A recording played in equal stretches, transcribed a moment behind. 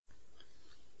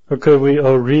Okay, we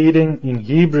are reading in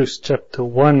Hebrews chapter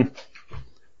 1.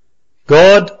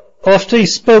 God, after He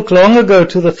spoke long ago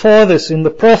to the fathers in the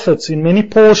prophets in many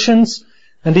portions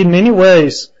and in many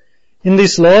ways, in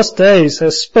these last days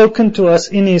has spoken to us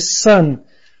in His Son,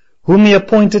 whom He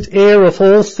appointed heir of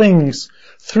all things,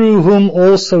 through whom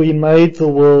also He made the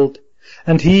world.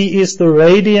 And He is the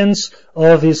radiance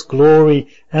of His glory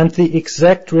and the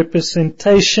exact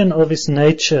representation of His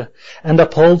nature, and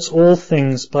upholds all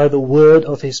things by the word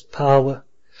of His power.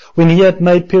 When He had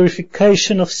made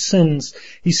purification of sins,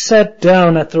 He sat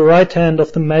down at the right hand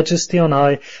of the Majesty on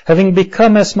high, having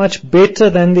become as much better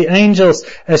than the angels,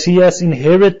 as He has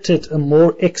inherited a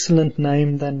more excellent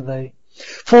name than they.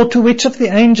 For to which of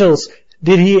the angels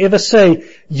did He ever say,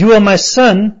 "You are my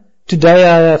Son, today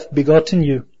I have begotten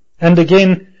you"? And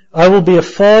again, "I will be a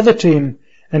father to him,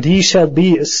 and he shall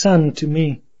be a son to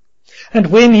me." And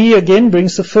when He again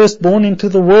brings the firstborn into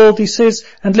the world, He says,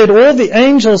 "And let all the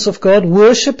angels of God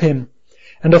worship Him."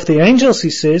 And of the angels He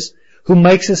says, "Who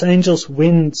makes His angels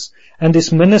winds, and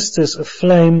His ministers a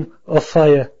flame of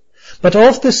fire." But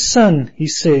of the Son He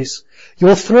says,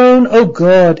 "Your throne, O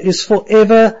God, is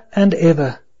forever and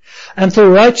ever, and the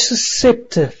righteous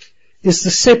scepter is the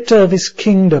scepter of His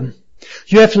kingdom.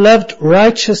 You have loved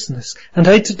righteousness and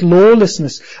hated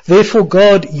lawlessness. Therefore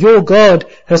God, your God,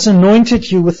 has anointed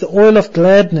you with the oil of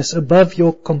gladness above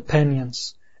your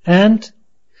companions. And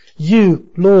you,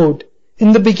 Lord,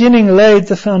 in the beginning laid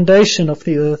the foundation of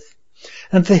the earth,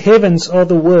 and the heavens are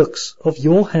the works of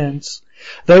your hands.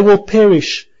 They will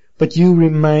perish, but you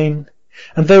remain,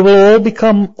 and they will all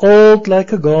become old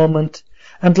like a garment,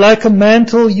 and like a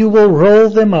mantle you will roll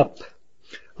them up.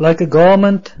 Like a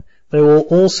garment they will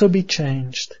also be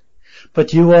changed.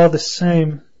 But you are the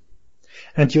same,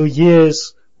 and your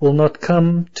years will not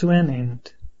come to an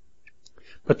end.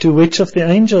 But to which of the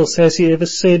angels has He ever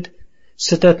said,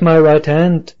 "Sit at my right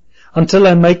hand, until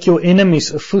I make your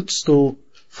enemies a footstool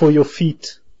for your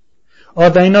feet"? Are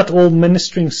they not all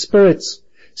ministering spirits,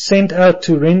 sent out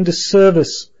to render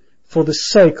service for the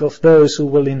sake of those who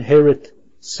will inherit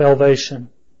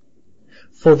salvation?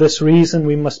 For this reason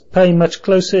we must pay much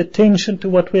closer attention to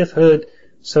what we have heard,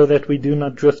 so that we do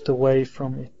not drift away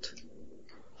from it.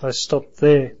 I stopped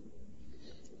there.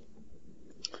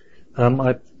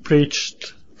 I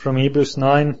preached from Hebrews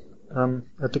 9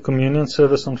 at the communion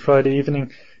service on Friday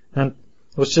evening, and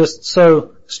was just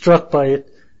so struck by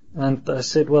it. And I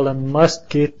said, well, I must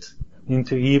get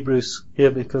into Hebrews here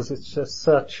because it's just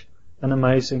such an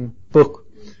amazing book.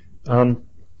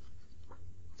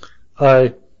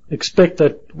 I expect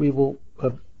that we will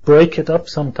break it up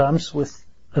sometimes with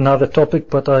another topic,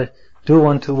 but I do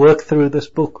want to work through this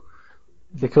book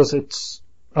because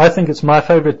I think it's my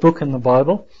favorite book in the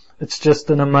Bible. It's just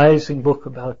an amazing book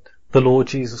about the Lord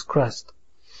Jesus Christ.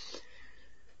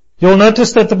 You'll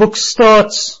notice that the book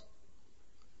starts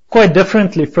quite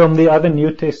differently from the other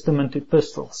New Testament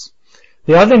epistles.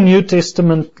 The other New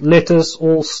Testament letters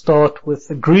all start with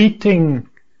a greeting.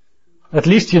 At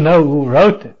least you know who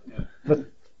wrote it. But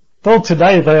till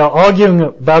today they are arguing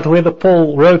about whether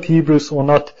Paul wrote Hebrews or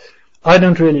not. I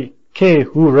don't really care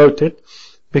who wrote it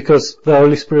because the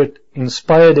Holy Spirit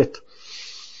inspired it.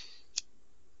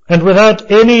 And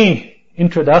without any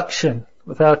introduction,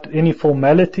 without any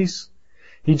formalities,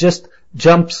 he just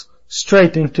jumps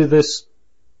straight into this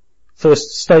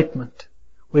first statement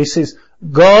where he says,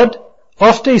 God,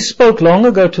 after He spoke long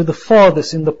ago to the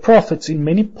fathers in the prophets in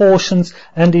many portions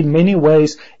and in many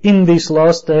ways, in these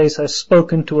last days has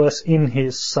spoken to us in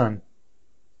His Son.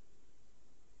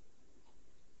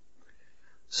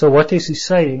 So what is He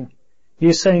saying? He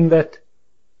is saying that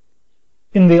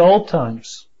in the old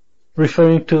times,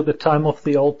 referring to the time of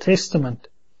the Old Testament,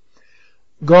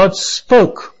 God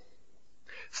spoke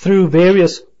through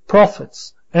various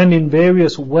prophets and in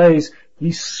various ways.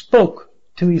 He spoke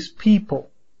to His people.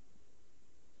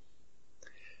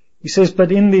 He says,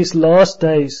 but in these last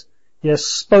days, He has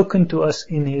spoken to us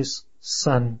in His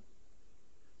Son.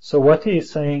 So what He is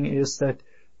saying is that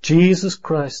Jesus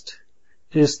Christ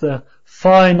is the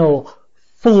final,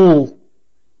 full,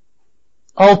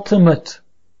 ultimate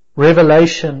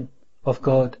revelation of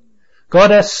God.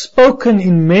 God has spoken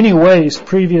in many ways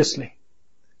previously.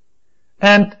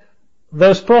 And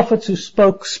those prophets who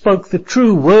spoke the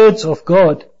true words of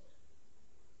God.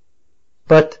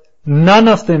 But none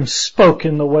of them spoke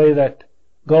in the way that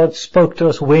God spoke to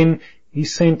us when He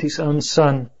sent His own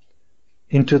Son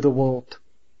into the world.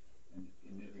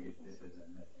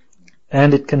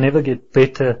 And it can never get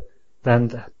better than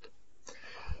that.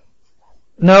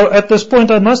 Now, at this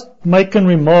point, I must make a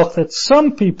remark that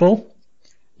some people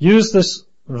use this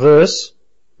verse,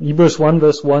 Hebrews 1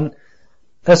 verse 1,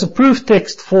 as a proof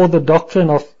text for the doctrine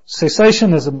of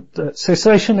cessationism.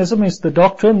 Cessationism is the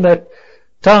doctrine that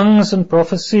tongues and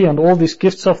prophecy and all these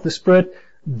gifts of the Spirit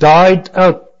died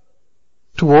out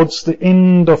towards the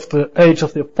end of the age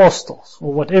of the apostles,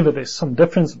 or whatever. There's some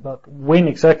difference about when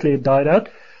exactly it died out.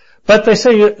 But they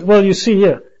say, well, you see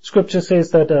here, Scripture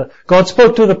says that God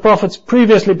spoke to the prophets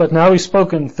previously, but now He's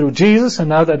spoken through Jesus, and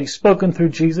now that He's spoken through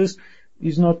Jesus,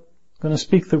 He's not going to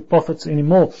speak through prophets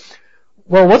anymore.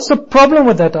 Well, what's the problem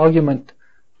with that argument?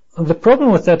 The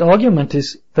problem with that argument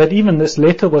is that even this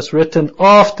letter was written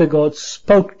after God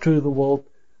spoke to the world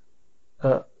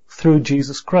through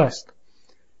Jesus Christ.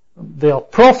 There are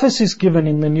prophecies given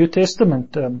in the New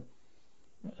Testament, and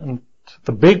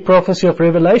the big prophecy of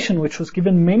Revelation, which was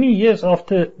given many years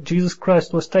after Jesus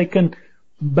Christ was taken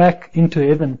back into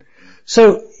heaven.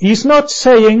 So He's not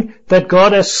saying that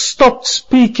God has stopped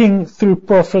speaking through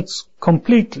prophets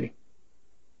completely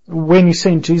when He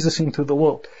sent Jesus into the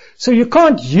world. So you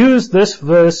can't use this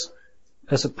verse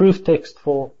as a proof text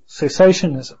for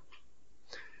cessationism.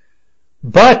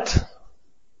 But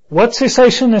what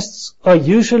cessationists are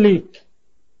usually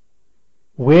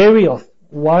wary of,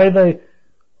 why they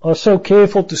are so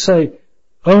careful to say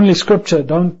only Scripture,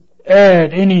 don't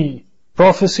add any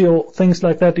prophecy or things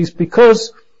like that, is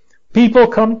because people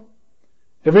come,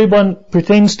 everyone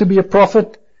pretends to be a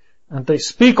prophet, and they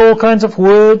speak all kinds of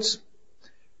words,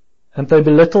 and they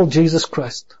belittle Jesus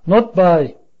Christ. Not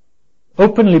by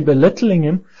openly belittling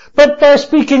Him, but by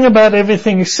speaking about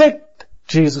everything except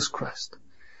Jesus Christ.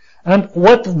 And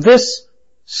what this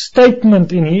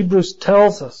statement in Hebrews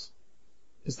tells us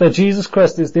is that Jesus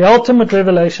Christ is the ultimate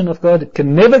revelation of God. It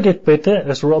can never get better,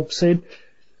 as Rob said.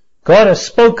 God has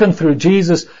spoken through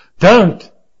Jesus. Don't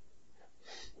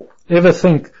ever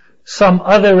think some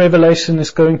other revelation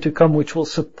is going to come which will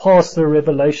surpass the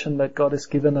revelation that God has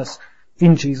given us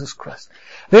in Jesus Christ.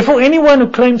 Therefore, anyone who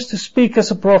claims to speak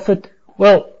as a prophet,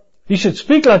 well, he should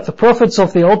speak like the prophets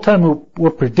of the old time who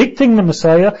were predicting the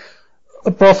Messiah.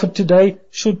 A prophet today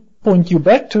should point you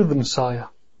back to the Messiah.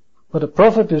 But a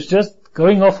prophet who's just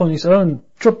going off on his own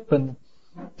trip and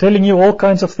telling you all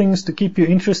kinds of things to keep you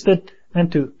interested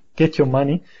and to get your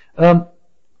money,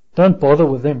 don't bother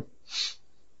with them.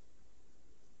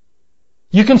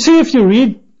 You can see if you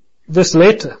read this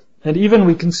letter, and even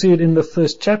we can see it in the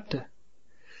first chapter,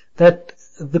 that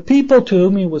the people to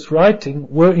whom he was writing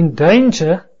were in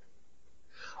danger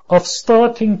of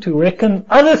starting to reckon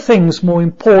other things more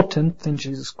important than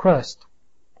Jesus Christ.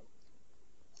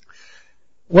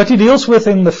 What he deals with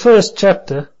in the first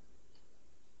chapter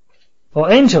are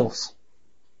angels.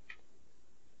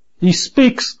 He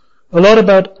speaks a lot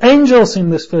about angels in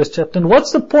this first chapter. And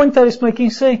what's the point that he's making?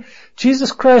 He's saying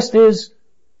Jesus Christ is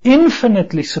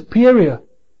infinitely superior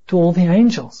to all the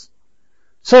angels.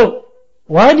 So,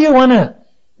 why do you want to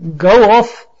go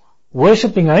off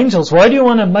worshipping angels? Why do you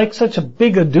want to make such a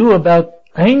big ado about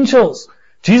angels?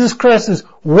 Jesus Christ is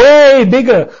way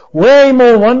bigger, way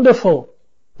more wonderful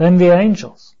than the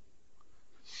angels.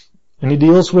 And he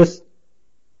deals with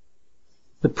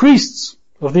the priests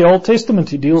of the Old Testament.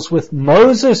 He deals with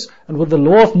Moses and with the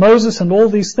law of Moses and all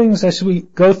these things as we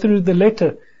go through the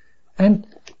letter. And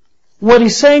what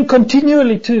he's saying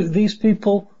continually to these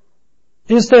people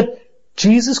is that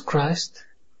Jesus Christ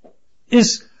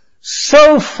is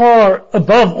so far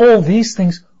above all these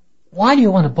things. Why do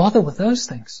you want to bother with those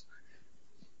things?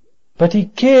 But he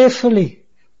carefully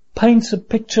paints a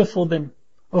picture for them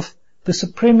of the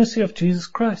supremacy of Jesus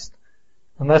Christ.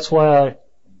 And that's why I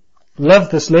love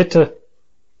this letter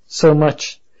so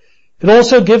much. It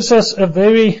also gives us a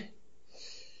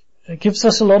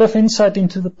lot of insight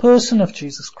into the person of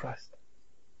Jesus Christ.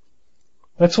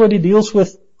 That's what he deals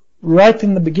with right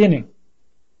in the beginning,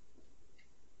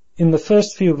 in the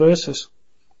first few verses.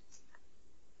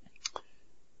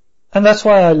 And that's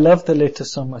why I love the letter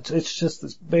so much. It's just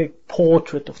this big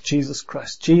portrait of Jesus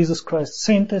Christ. Jesus Christ,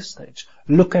 center stage.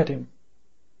 Look at him.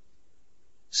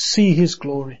 See his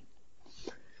glory.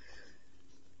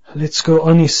 Let's go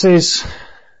on. He says,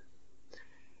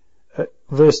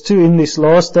 verse 2, in these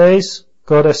last days,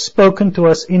 God has spoken to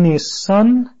us in his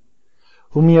Son,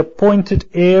 whom he appointed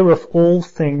heir of all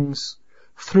things,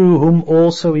 through whom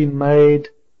also he made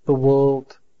the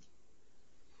world.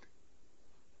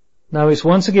 Now he's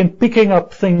once again picking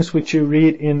up things which you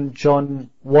read in John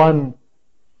 1,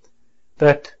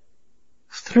 that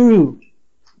through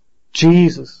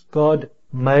Jesus, God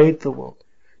made the world.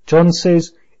 John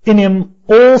says, in him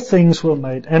all things were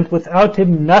made, and without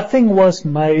him nothing was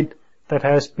made that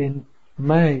has been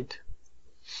made.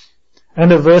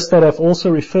 And a verse that I've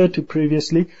also referred to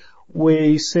previously, where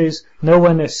he says, no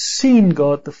one has seen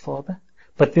God the Father,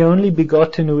 but the only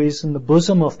begotten who is in the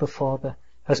bosom of the Father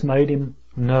has made him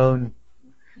known.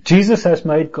 Jesus has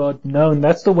made God known.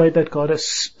 That's the way that God has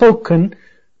spoken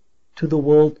to the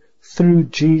world through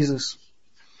Jesus.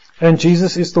 And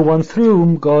Jesus is the one through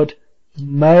whom God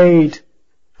made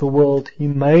the world. He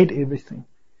made everything.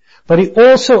 But He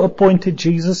also appointed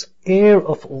Jesus heir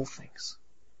of all things.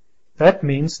 That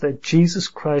means that Jesus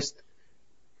Christ,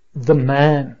 the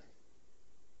man,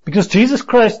 because Jesus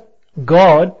Christ,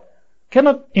 God,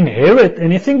 cannot inherit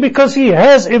anything because He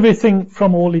has everything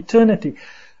from all eternity.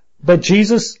 But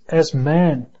Jesus as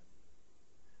man,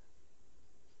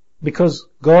 because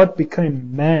God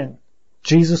became man,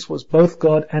 Jesus was both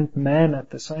God and man at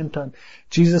the same time.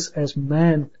 Jesus as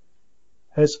man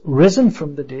has risen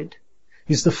from the dead.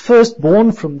 He's the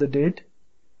firstborn from the dead.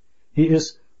 He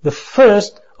is the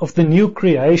first of the new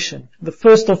creation, the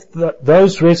first of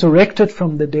those resurrected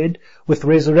from the dead with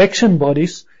resurrection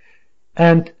bodies,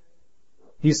 and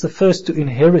He's the first to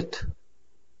inherit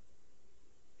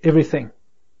everything.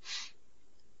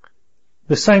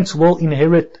 The saints will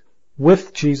inherit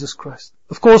with Jesus Christ.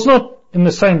 Of course, not in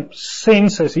the same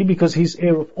sense as He, because He's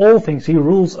heir of all things. He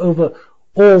rules over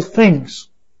all things.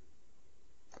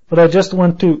 But I just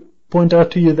want to point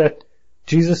out to you that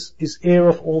Jesus is heir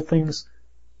of all things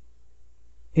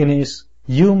in His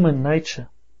human nature.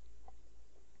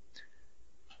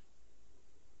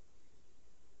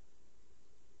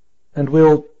 And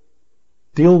we'll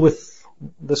deal with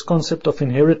this concept of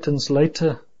inheritance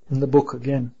later in the book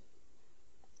again.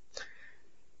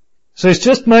 So He's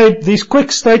just made these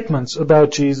quick statements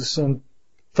about Jesus, and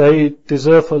they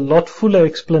deserve a lot fuller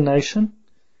explanation,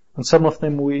 and some of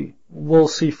them we will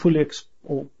see fully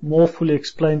or more fully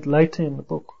explained later in the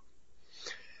book.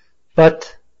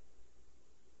 But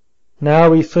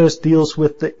now He first deals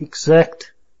with the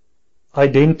exact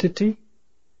identity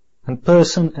and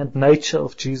person and nature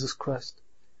of Jesus Christ.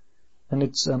 And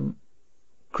it's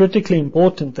critically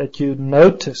important that you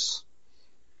notice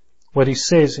what He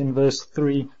says in verse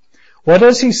 3. What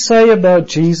does He say about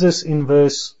Jesus in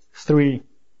verse 3?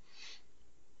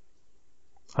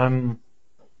 I'm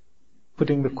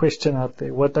putting the question out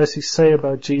there. What does He say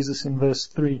about Jesus in verse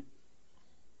 3?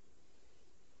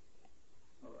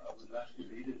 Well, I would like to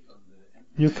read it from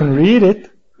the... You can read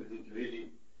it. Because it really,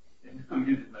 it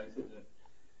makes it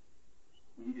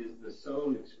He is the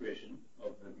sole expression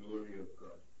of the glory of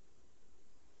God.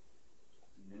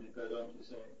 And then it goes on to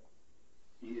say,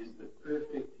 He is the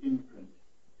perfect imprint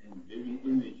and very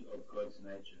image of God's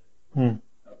nature,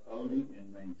 upholding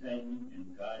and maintaining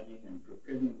and guiding and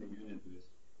propelling the universe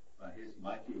by His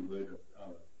mighty word of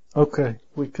power. Okay,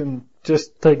 we can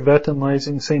just take that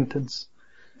amazing sentence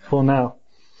for now.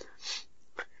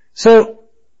 So,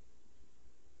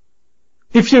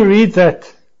 if you read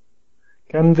that,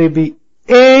 can there be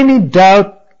any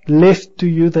doubt left to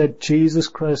you that Jesus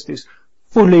Christ is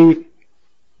fully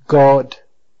God?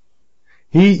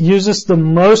 He uses the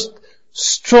most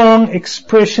strong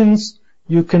expressions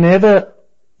you can ever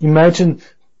imagine.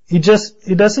 He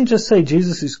doesn't just say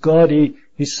Jesus is God,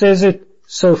 he says it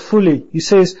so fully. He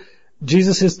says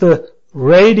Jesus is the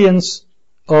radiance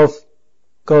of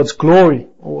God's glory,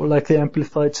 or like the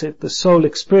Amplified said, the sole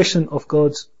expression of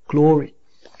God's glory.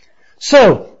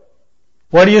 So,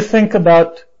 what do you think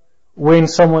about when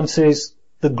someone says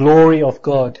the glory of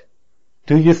God?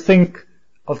 Do you think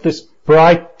of this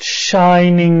bright,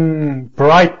 shining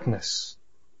brightness?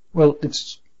 Well,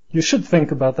 you should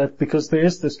think about that, because there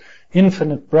is this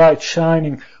infinite, bright,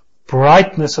 shining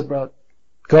brightness about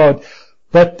God.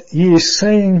 But He is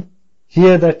saying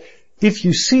here that if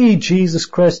you see Jesus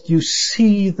Christ, you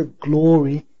see the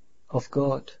glory of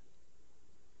God.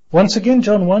 Once again,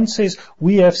 John 1 says,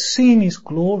 we have seen His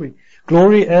glory,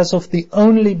 glory as of the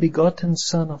only begotten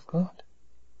Son of God.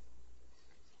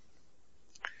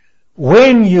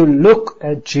 When you look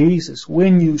at Jesus,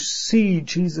 when you see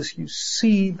Jesus, you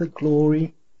see the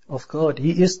glory of God.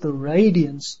 He is the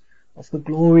radiance of the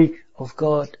glory of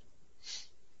God.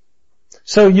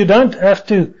 So you don't have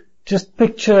to just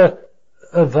picture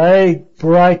a vague,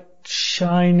 bright,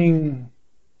 shining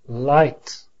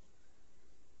light.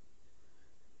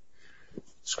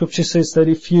 Scripture says that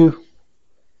if you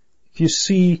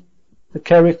see the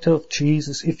character of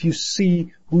Jesus, if you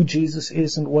see who Jesus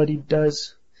is and what He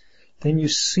does, then you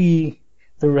see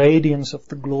the radiance of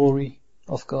the glory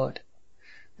of God.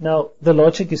 Now, the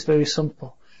logic is very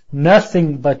simple.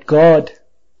 Nothing but God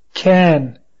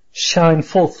can shine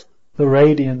forth the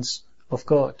radiance of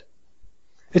God.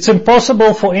 It's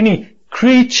impossible for any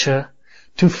creature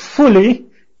to fully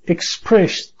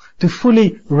express, to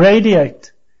fully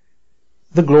radiate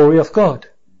the glory of God.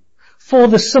 For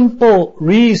the simple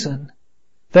reason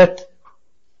that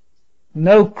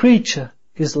no creature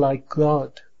is like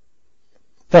God.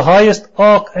 The highest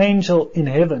archangel in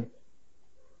heaven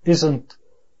isn't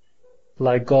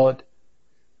like God.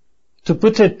 To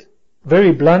put it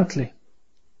very bluntly,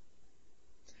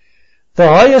 the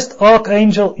highest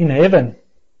archangel in heaven,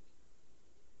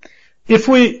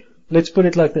 let's put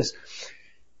it like this.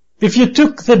 If you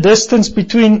took the distance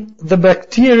between the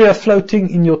bacteria floating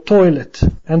in your toilet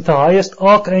and the highest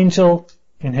archangel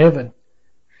in heaven,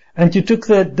 and you took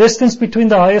the distance between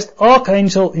the highest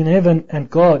archangel in heaven and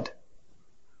God,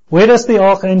 where does the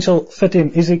archangel fit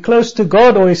in? Is he close to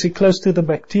God or is he close to the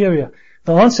bacteria?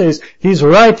 The answer is, he's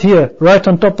right here, right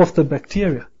on top of the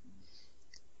bacteria.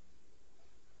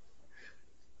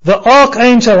 The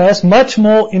archangel has much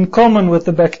more in common with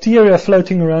the bacteria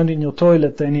floating around in your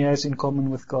toilet than he has in common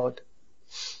with God.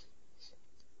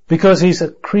 Because he's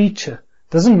a creature.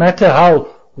 Doesn't matter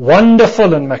how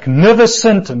wonderful and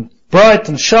magnificent and bright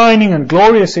and shining and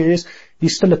glorious he is,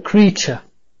 he's still a creature.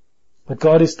 But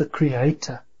God is the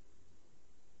creator.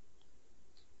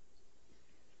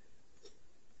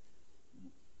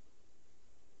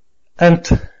 And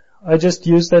I just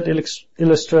use that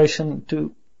illustration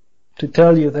to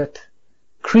tell you that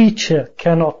creature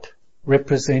cannot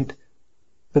represent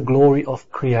the glory of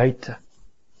Creator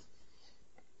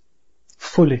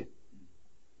fully.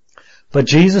 But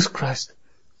Jesus Christ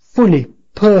fully,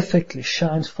 perfectly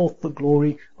shines forth the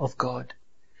glory of God.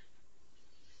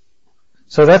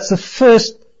 So that's the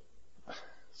first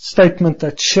statement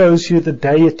that shows you the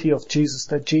deity of Jesus,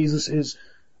 that Jesus is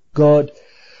God.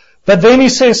 But then he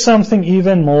says something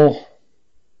even more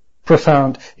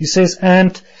profound. He says,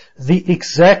 and the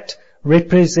exact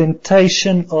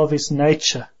representation of his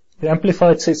nature. The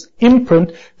Amplified says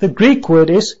imprint. The Greek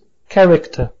word is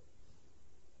character.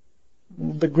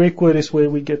 The Greek word is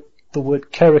where we get the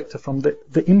word character from,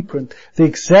 the imprint, the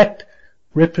exact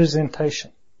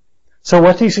representation. So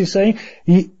what is he saying?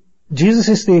 Jesus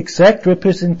is the exact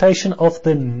representation of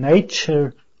the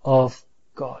nature of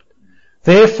God.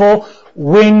 Therefore,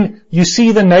 when you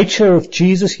see the nature of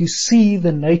Jesus, you see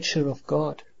the nature of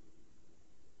God.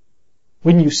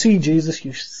 When you see Jesus,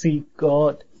 you see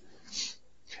God.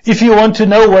 If you want to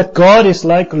know what God is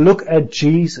like, look at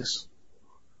Jesus.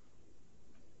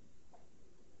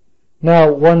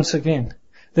 Now, once again,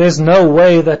 there's no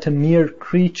way that a mere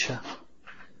creature,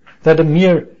 that a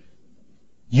mere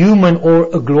human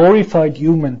or a glorified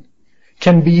human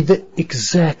can be the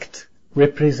exact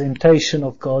representation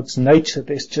of God's nature.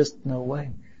 There's just no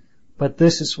way. But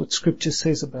this is what Scripture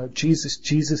says about Jesus.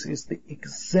 Jesus is the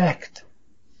exact,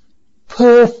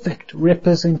 perfect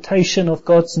representation of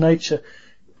God's nature.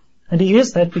 And He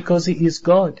is that because He is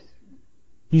God.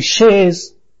 He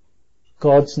shares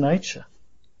God's nature.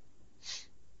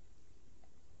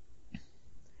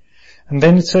 And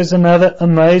then it says another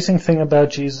amazing thing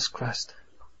about Jesus Christ.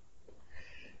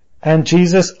 And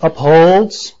Jesus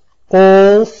upholds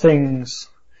all things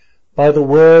by the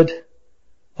word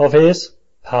of His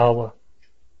power.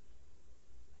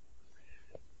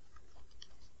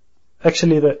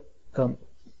 Actually,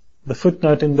 the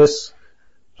footnote in this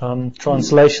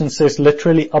translation says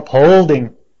literally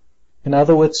upholding. In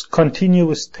other words,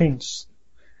 continuous tense.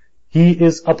 He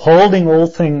is upholding all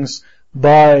things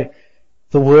by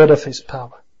the word of His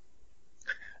power.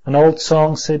 An old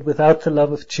song said, without the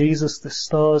love of Jesus, the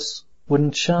stars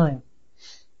wouldn't shine.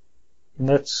 And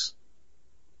that's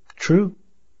true.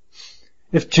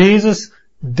 If Jesus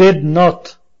did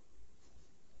not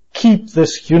keep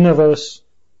this universe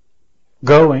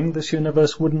going, this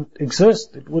universe wouldn't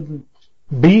exist. It wouldn't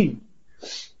be.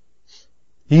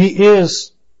 He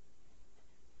is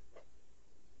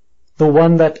the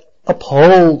one that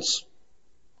upholds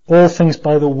all things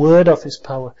by the word of His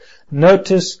power.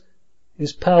 Notice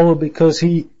His power because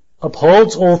He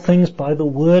upholds all things by the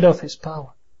word of His power.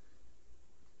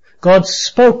 God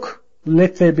spoke,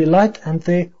 let there be light, and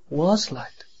there was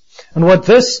light. And what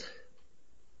this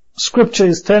scripture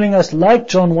is telling us, like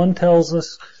John 1 tells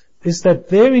us, is that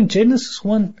there in Genesis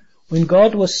 1, when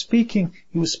God was speaking,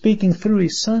 He was speaking through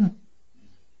His Son.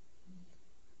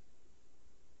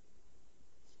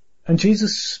 And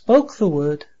Jesus spoke the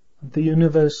word, and the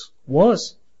universe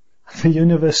was. The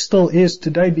universe still is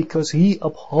today because He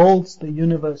upholds the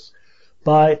universe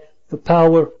by the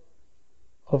power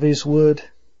of His word,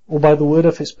 or by the word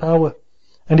of His power.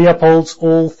 And He upholds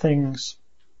all things.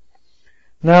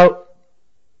 Now,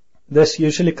 this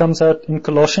usually comes out in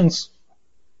Colossians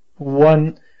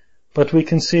 1, but we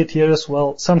can see it here as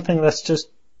well. Something that's just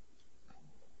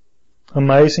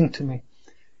amazing to me.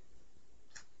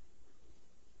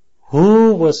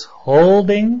 Who was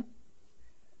holding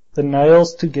the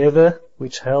nails together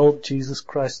which held Jesus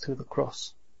Christ to the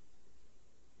cross?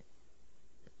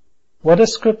 What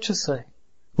does Scripture say?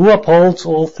 who upholds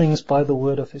all things by the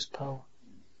word of his power.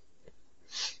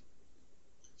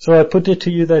 So I put it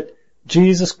to you that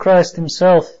Jesus Christ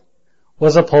himself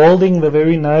was upholding the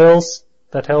very nails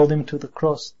that held him to the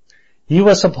cross. He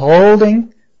was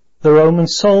upholding the Roman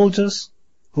soldiers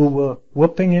who were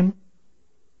whipping him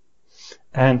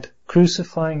and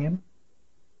crucifying him.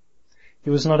 He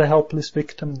was not a helpless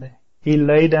victim there. He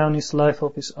laid down his life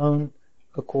of his own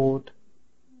accord.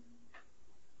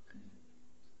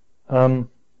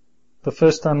 The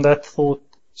first time that thought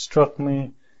struck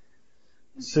me,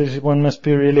 says one must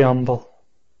be really humble.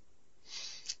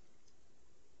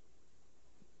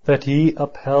 That he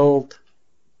upheld,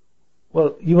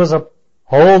 he was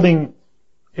upholding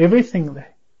everything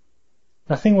there.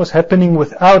 Nothing was happening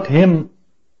without him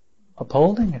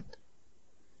upholding it.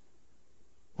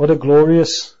 What a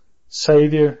glorious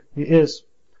Savior he is.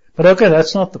 But okay,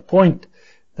 that's not the point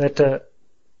that the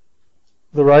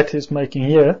writer is making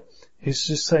here. He's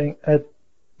just saying at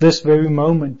this very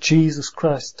moment, Jesus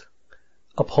Christ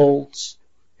upholds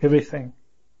everything.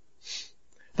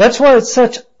 That's why it's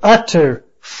such utter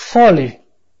folly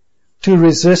to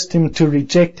resist him, to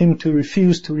reject him, to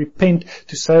refuse to repent,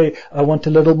 to say, I want a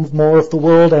little more of the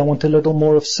world, I want a little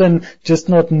more of sin, just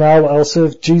not now, I'll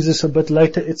serve Jesus a bit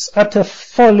later. It's utter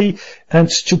folly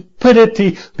and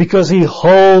stupidity because he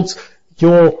holds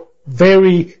your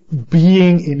very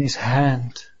being in his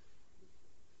hand.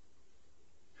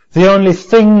 The only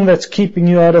thing that's keeping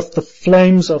you out of the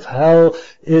flames of hell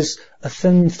is a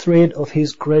thin thread of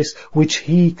his grace, which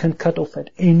he can cut off at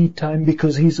any time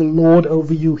because he's a Lord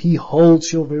over you. He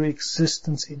holds your very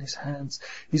existence in his hands.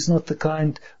 He's not the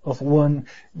kind of one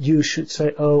you should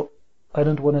say, oh, I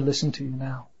don't want to listen to you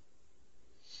now.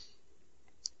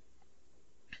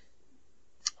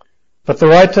 But the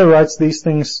writer writes these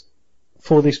things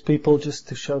for these people just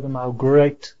to show them how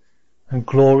great and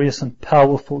glorious and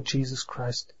powerful Jesus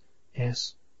Christ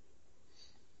is.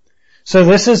 So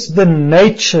this is the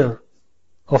nature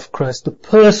of Christ, the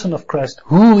person of Christ,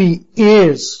 who he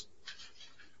is.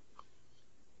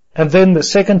 And then the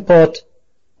second part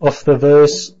of the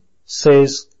verse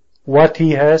says what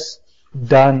he has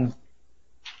done.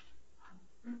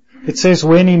 It says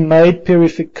when he made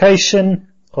purification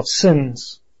of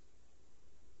sins.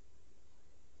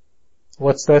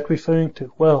 What's that referring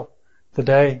to? Well, the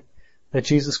day that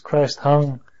Jesus Christ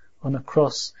hung on a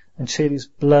cross and shed his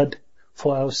blood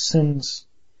for our sins.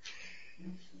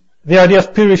 The idea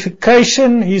of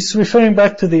purification is referring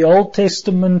back to the Old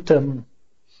Testament,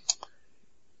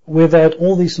 where they had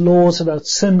all these laws about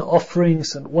sin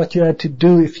offerings and what you had to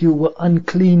do if you were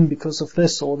unclean because of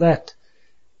this or that.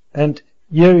 And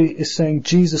here he is saying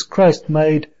Jesus Christ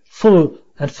made full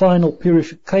and final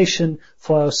purification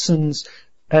for our sins,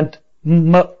 and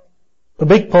a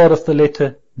big part of the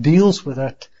letter deals with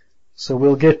that. So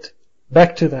we'll get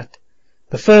back to that.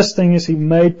 The first thing is he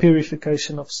made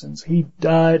purification of sins. He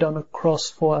died on a cross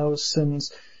for our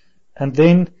sins. And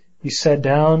then he sat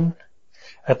down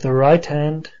at the right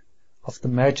hand of the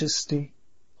Majesty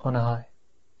on high.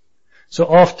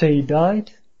 So after he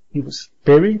died, he was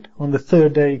buried. On the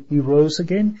third day he rose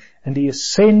again and he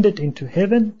ascended into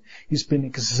heaven. He's been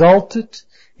exalted.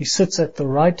 He sits at the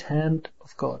right hand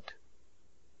of God.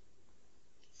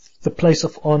 The place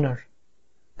of honor.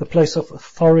 The place of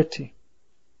authority.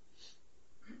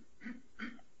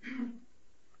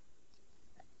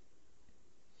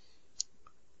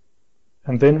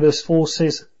 And then verse 4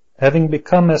 says, having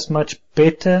become as much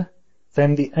better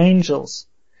than the angels,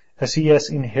 as he has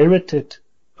inherited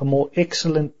a more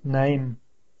excellent name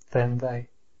than they.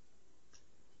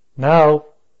 Now,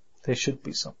 there should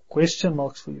be some question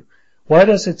marks for you. Why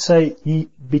does it say he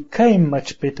became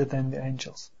much better than the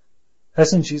angels?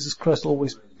 Hasn't Jesus Christ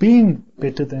always been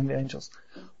better than the angels?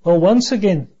 Well, once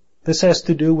again, this has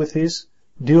to do with his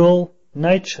dual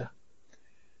nature.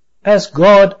 As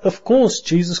God, of course,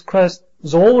 Jesus Christ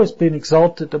has always been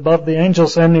exalted above the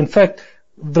angels, and in fact,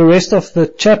 the rest of the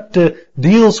chapter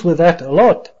deals with that a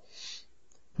lot.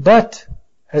 But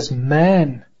as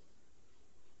man,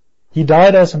 he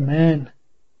died as a man.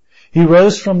 He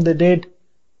rose from the dead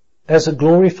as a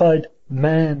glorified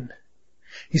man.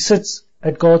 He sits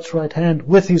at God's right hand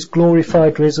with his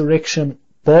glorified resurrection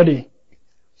body.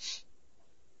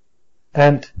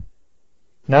 And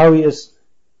now he is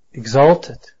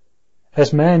exalted.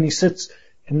 As man, he sits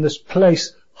in this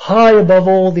place high above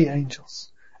all the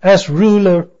angels, as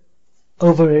ruler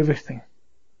over everything.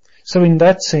 So in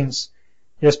that sense,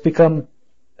 he has become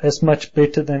as much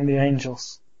better than the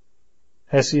angels,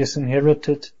 as he has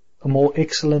inherited a more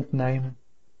excellent name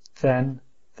than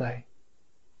they.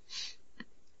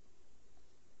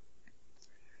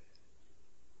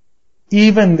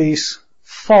 Even these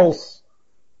false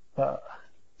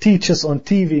teachers on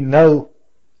TV know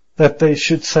that they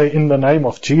should say in the name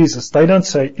of Jesus. They don't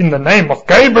say in the name of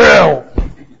Gabriel.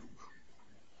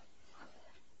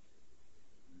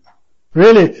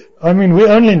 Really, I mean, we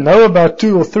only know about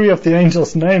 2 or 3 of the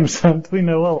angels' names, and we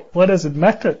know, well, what does it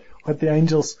matter what the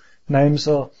angels' names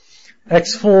are?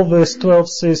 Acts 4 verse 12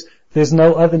 says, there's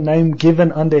no other name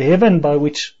given under heaven by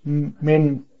which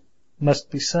men must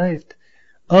be saved.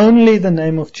 Only the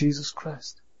name of Jesus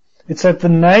Christ. It's at the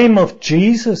name of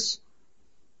Jesus,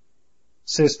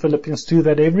 says Philippians 2,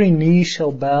 that every knee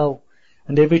shall bow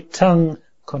and every tongue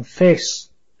confess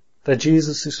that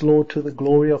Jesus is Lord to the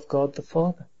glory of God the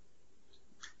Father.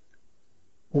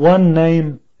 One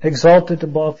name exalted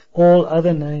above all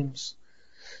other names.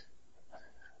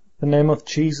 The name of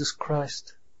Jesus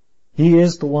Christ. He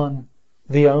is the one,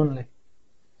 the only.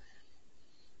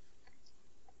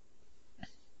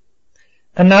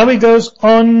 And now he goes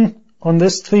on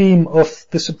this theme of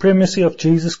the supremacy of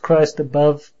Jesus Christ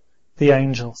above the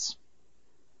angels.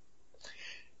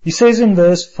 He says in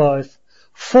verse 5,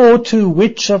 for to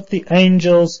which of the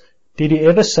angels did he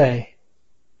ever say,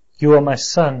 you are my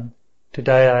son,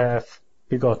 today I have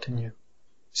begotten you?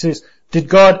 He says, did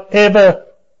God ever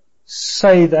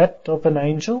say that of an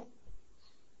angel?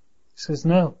 He says,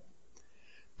 no.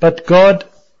 But God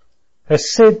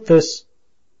has said this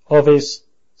of his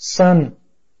Son.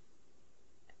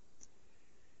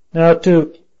 Now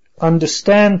to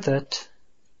understand that,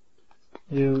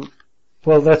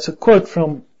 that's a quote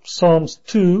from Psalms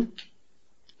 2.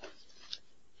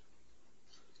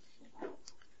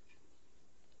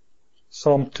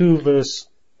 Psalm 2 verse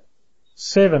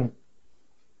 7.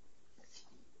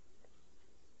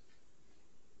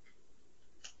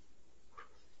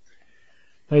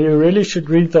 Now you really should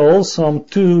read the whole Psalm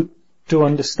 2 to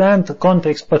understand the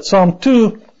context, but Psalm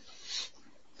 2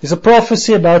 is a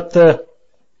prophecy about the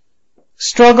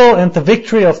struggle and the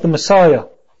victory of the Messiah.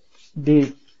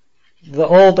 The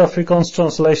old Afrikaans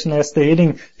translation has the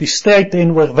heading, die stryd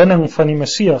en oorwinning van die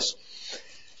Messias.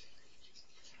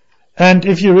 And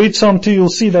if you read Psalm 2, you'll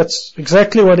see that's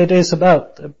exactly what it is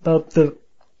about the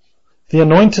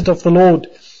anointed of the Lord.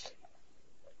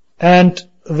 And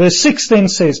verse 6 then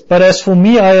says, but as for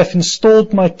me, I have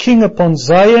installed my king upon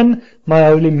Zion, my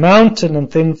holy mountain.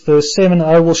 And then verse 7,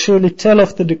 I will surely tell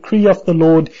of the decree of the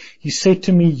Lord. He said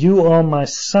to me, you are my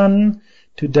son.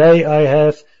 Today I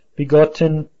have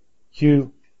begotten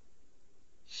you.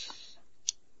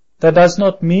 That does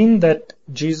not mean that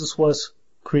Jesus was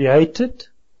created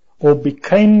or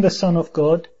became the Son of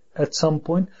God at some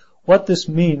point. What this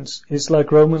means is,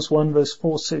 like Romans 1 verse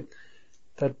 4 said,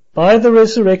 that by the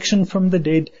resurrection from the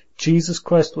dead, Jesus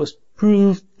Christ was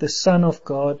proved the Son of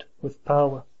God with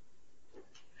power.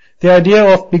 The idea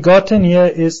of begotten here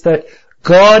is that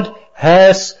God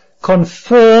has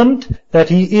confirmed that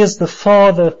He is the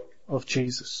Father of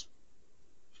Jesus.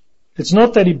 It's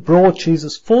not that He brought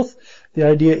Jesus forth. The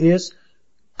idea is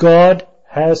God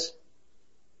has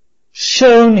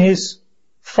shown His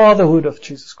fatherhood of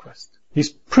Jesus Christ. He's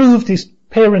proved His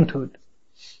parenthood.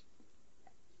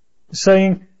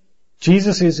 Saying,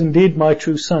 Jesus is indeed my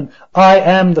true son. I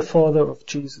am the Father of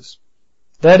Jesus.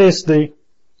 That is the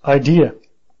idea.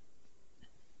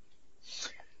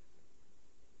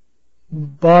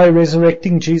 By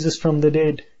resurrecting Jesus from the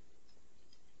dead,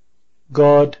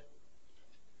 God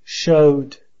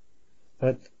showed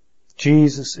that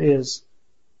Jesus is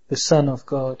the Son of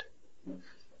God.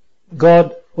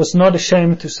 God was not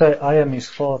ashamed to say, I am His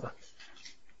Father.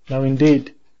 No,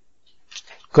 indeed,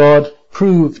 God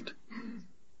proved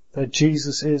that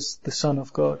Jesus is the Son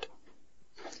of God.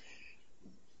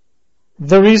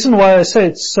 The reason why I say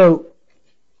it's so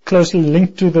closely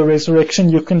linked to the resurrection,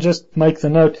 you can just make the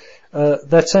note.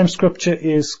 That same scripture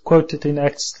is quoted in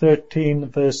Acts 13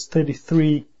 verse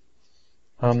 33.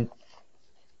 You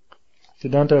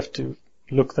don't have to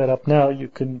look that up now. You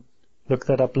can look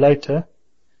that up later.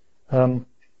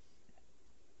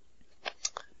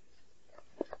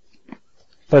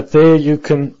 But there you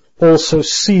can also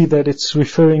see that it's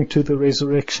referring to the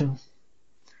resurrection.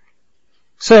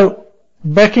 So,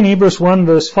 back in Hebrews 1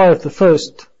 verse 5, the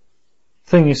first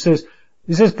thing he says,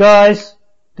 guys,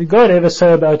 did God ever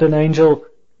say about an angel,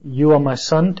 you are my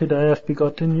son, today I have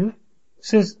begotten you? He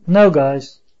says, no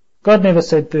guys, God never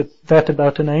said that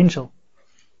about an angel.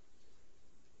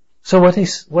 So what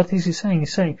is he saying?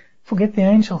 He's saying, forget the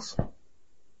angels.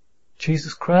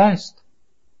 Jesus Christ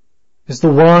is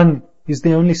the one, He's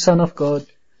the only Son of God.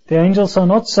 The angels are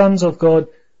not sons of God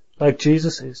like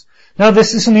Jesus is. Now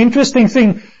this is an interesting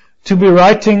thing to be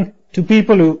writing to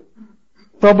people who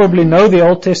probably know the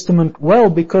Old Testament well,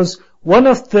 because one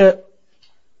of the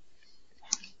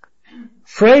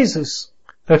phrases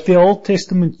that the Old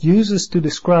Testament uses to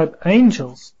describe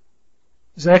angels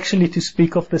is actually to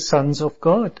speak of the sons of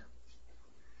God.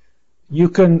 You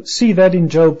can see that in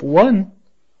Job 1,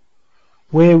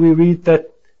 where we read that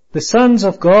the sons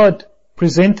of God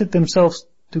presented themselves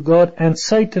to God, and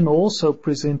Satan also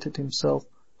presented himself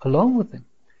along with them.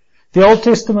 The Old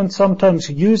Testament sometimes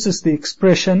uses the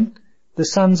expression, the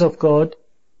sons of God,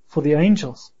 for the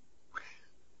angels.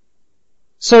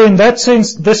 So in that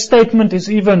sense, this statement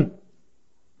is even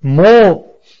more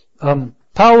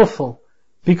powerful,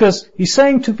 because he's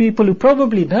saying to people who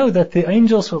probably know that the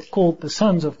angels were called the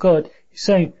sons of God, he's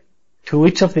saying, to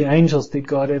which of the angels did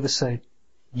God ever say,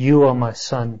 "You are my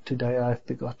son, today I have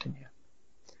begotten you"?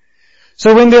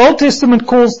 So when the Old Testament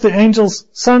calls the angels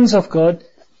sons of God,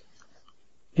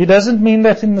 he doesn't mean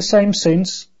that in the same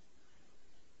sense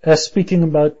as speaking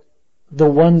about the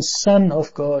one Son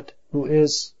of God who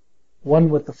is one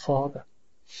with the Father.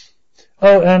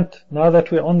 Oh, and now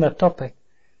that we're on that topic,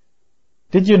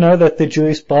 did you know that the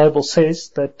Jewish Bible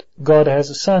says that God has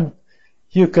a son?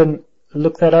 You can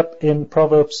look that up in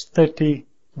Proverbs 30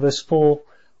 verse 4,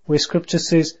 where Scripture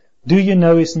says, "Do you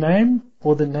know his name,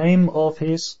 or the name of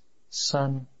his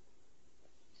son?"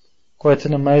 Quite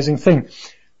an amazing thing.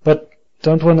 But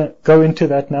don't want to go into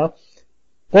that now.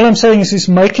 All I'm saying is he's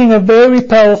making a very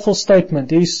powerful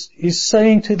statement. He's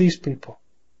saying to these people,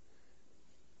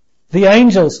 the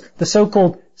angels, the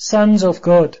so-called sons of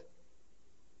God,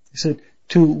 he said,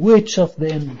 to which of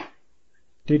them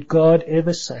did God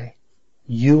ever say,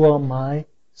 "You are my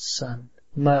son,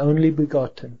 my only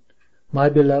begotten, my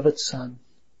beloved son,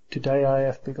 today I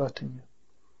have begotten you"?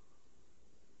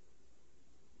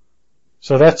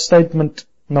 So that's statement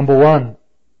number one.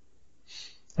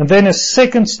 And then a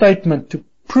second statement to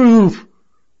prove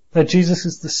that Jesus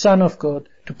is the Son of God,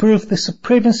 to prove the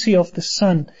supremacy of the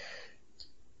Son.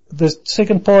 The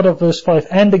second part of verse 5,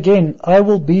 "And again, I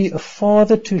will be a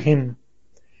father to him,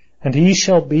 and he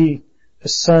shall be a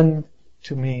son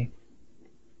to me."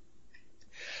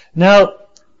 Now,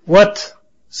 what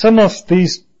some of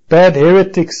these bad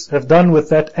heretics have done with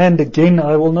that "and again"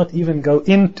 I will not even go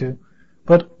into.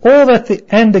 But all that the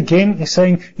 "and again" is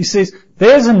saying, he says,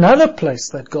 there's another place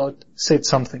that God said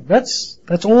something. That's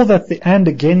all that the "and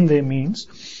again" there means.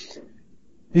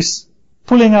 He's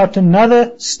pulling out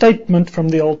another statement from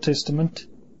the Old Testament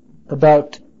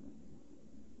about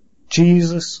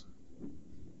Jesus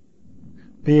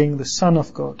being the Son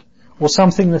of God, or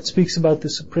something that speaks about the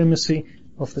supremacy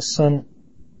of the Son.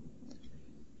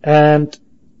 And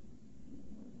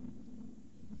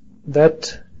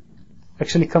that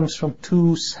actually comes from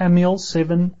 2 Samuel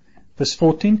 7 verse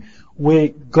 14, where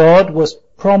God was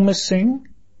promising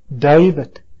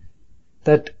David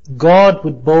that God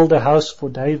would build a house for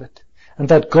David, and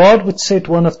that God would set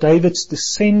one of David's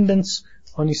descendants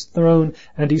on his throne,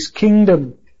 and his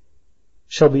kingdom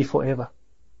shall be forever.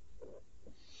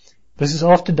 This is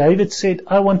after David said,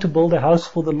 "I want to build a house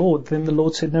for the Lord." Then the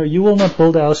Lord said, "No, you will not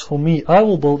build a house for me. I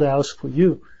will build a house for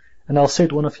you, and I'll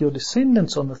set one of your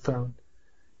descendants on the throne,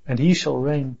 and he shall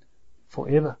reign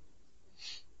forever.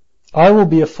 I will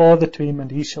be a father to him,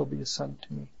 and he shall be a son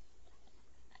to me."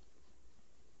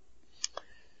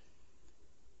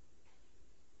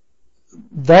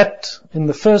 That, in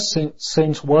the first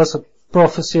sense, was a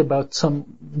prophecy about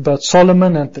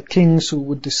Solomon and the kings who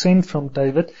would descend from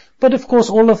David. But of course,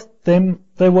 all of them,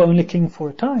 they were only king for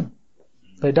a time.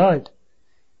 They died.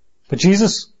 But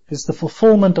Jesus is the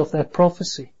fulfillment of that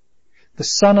prophecy, the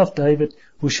Son of David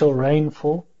who shall reign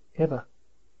forever.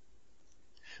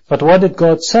 But what did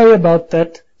God say about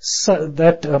that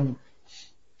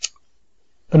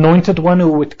anointed one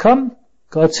who would come?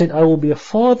 God said, "I will be a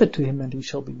father to him, and he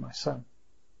shall be my son."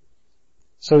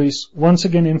 So he's once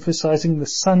again emphasizing the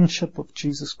sonship of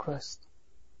Jesus Christ.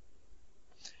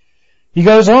 He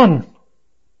goes on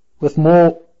with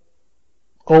more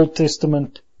Old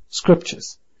Testament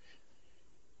scriptures.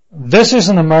 This is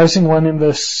an amazing one in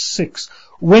verse 6.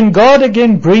 When God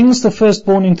again brings the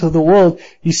firstborn into the world,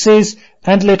 he says,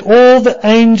 "And let all the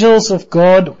angels of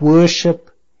God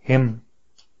worship him."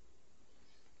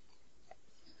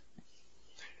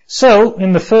 So,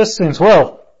 in the first sense,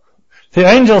 the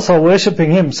angels are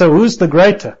worshipping him, so who's the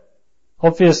greater?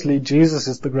 Obviously, Jesus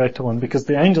is the greater one, because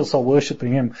the angels are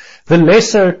worshipping him. The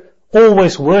lesser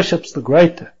always worships the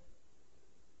greater.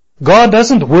 God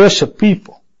doesn't worship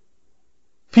people.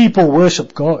 People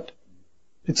worship God.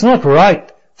 It's not right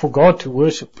for God to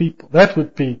worship people. That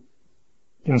would be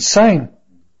insane.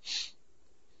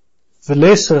 The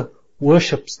lesser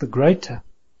worships the greater.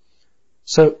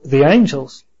 So the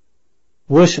angels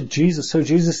worship Jesus, so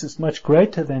Jesus is much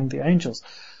greater than the angels.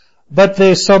 But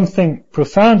there's something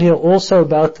profound here also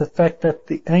about the fact that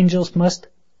the angels must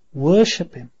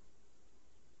worship Him.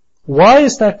 Why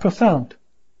is that profound?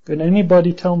 Can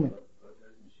anybody tell me?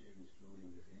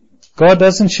 God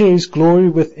doesn't share His glory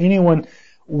with anyone.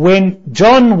 When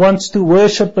John wants to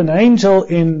worship an angel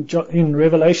in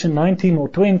Revelation 19 or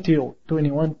 20 or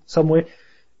 21, somewhere,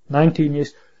 19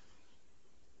 years,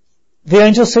 the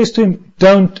angel says to him,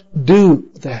 don't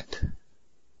do that.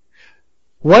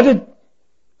 What did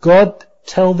God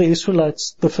tell the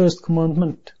Israelites, the first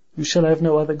commandment? You shall have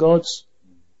no other gods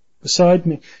beside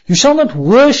me. You shall not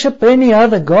worship any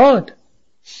other God.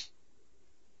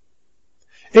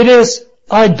 It is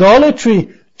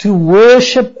idolatry to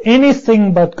worship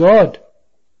anything but God.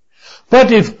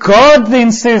 But if God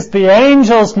then says the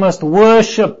angels must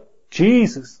worship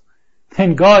Jesus,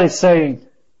 then God is saying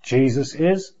Jesus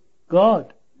is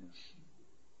God.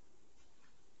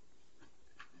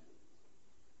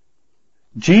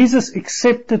 Jesus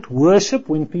accepted worship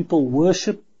when people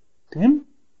worshipped Him.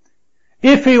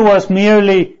 If He was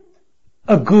merely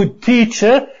a good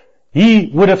teacher, He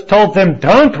would have told them,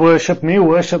 don't worship me,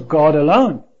 worship God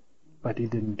alone. But He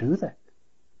didn't do that.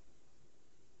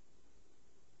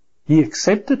 He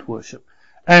accepted worship.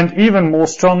 And even more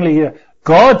strongly here,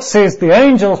 God says the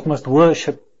angels must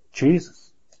worship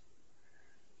Jesus.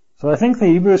 So I think the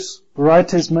Hebrews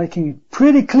writer is making it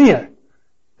pretty clear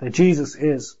that Jesus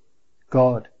is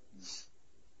God.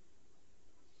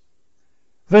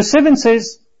 Verse 7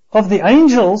 says, of the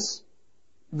angels,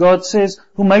 God says,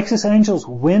 who makes His angels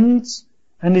winds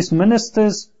and His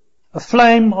ministers a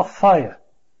flame of fire.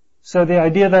 So the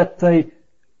idea that they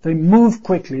move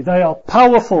quickly, they are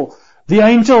powerful. The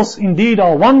angels indeed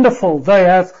are wonderful. They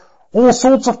have all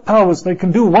sorts of powers. They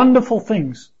can do wonderful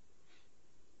things.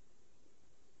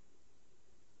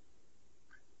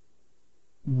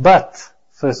 But,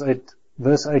 verse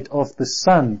 8 of the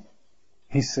Son,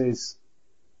 He says,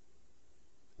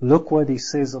 look what He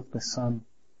says of the Son.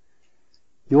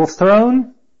 Your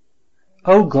throne,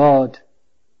 O God,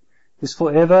 is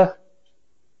forever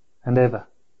and ever.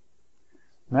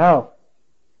 Now,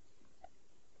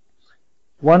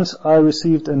 once I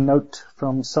received a note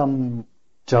from some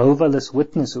Jehovah's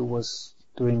Witness who was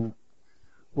who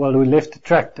left a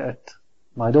tract at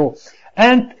my door.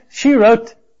 And she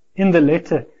wrote in the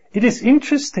letter, it is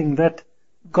interesting that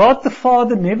God the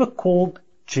Father never called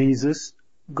Jesus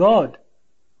God.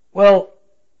 Well,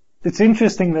 it's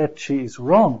interesting that she is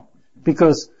wrong,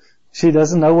 because she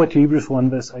doesn't know what Hebrews 1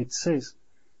 verse 8 says.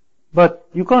 But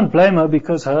you can't blame her,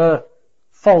 because her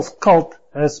false cult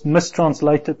has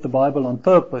mistranslated the Bible on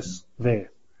purpose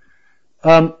there.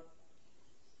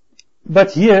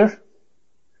 But here,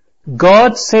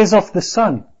 God says of the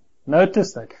Son,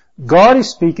 notice that. God is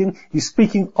speaking, He's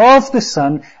speaking of the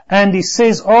Son, and He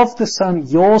says of the Son,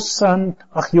 your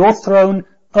throne,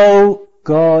 O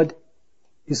God,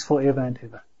 is forever and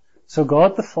ever. So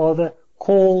God the Father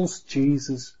calls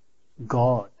Jesus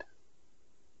God.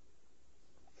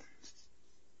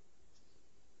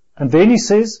 And then He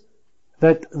says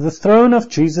that the throne of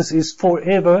Jesus is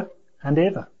forever and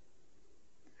ever.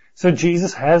 So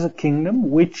Jesus has a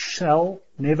kingdom which shall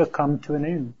never come to an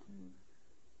end.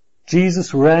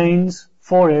 Jesus reigns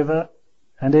forever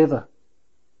and ever,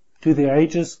 to the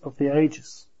ages of the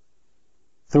ages,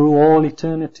 through all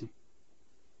eternity.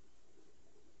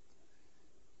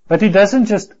 But He doesn't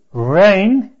just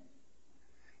reign,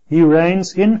 He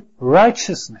reigns in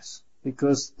righteousness,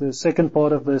 because the second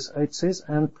part of verse 8 says,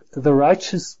 and the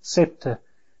righteous scepter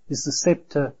is the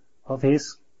scepter of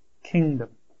His kingdom.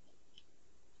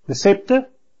 The scepter,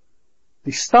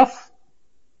 the staff,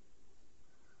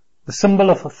 the symbol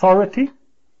of authority.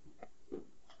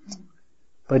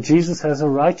 But Jesus has a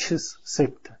righteous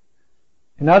scepter.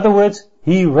 In other words,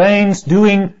 He reigns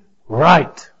doing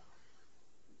right.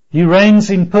 He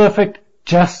reigns in perfect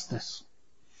justice.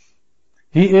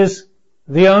 He is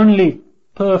the only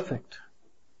perfect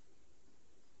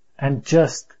and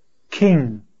just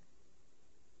King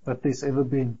that there's ever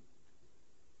been.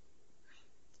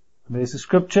 There's a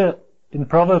scripture in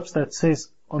Proverbs that says,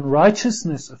 on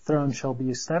righteousness a throne shall be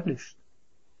established.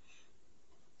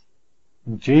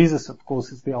 And Jesus, of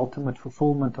course, is the ultimate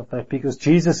fulfillment of that, because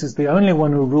Jesus is the only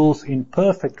one who rules in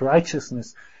perfect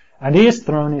righteousness, and His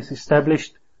throne is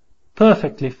established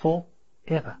perfectly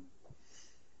forever.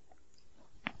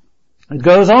 It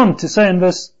goes on to say in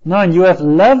verse 9, you have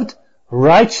loved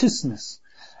righteousness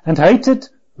and hated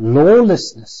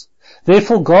lawlessness.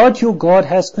 Therefore God your God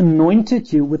has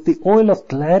anointed you with the oil of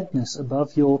gladness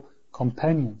above your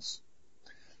companions.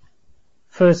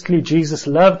 Firstly, Jesus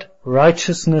loved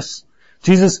righteousness.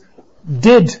 Jesus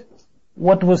did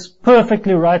what was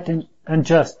perfectly right and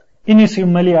just. In His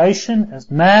humiliation as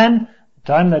man,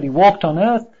 the time that He walked on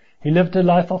earth, He lived a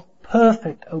life of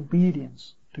perfect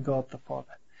obedience to God the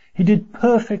Father. He did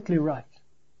perfectly right.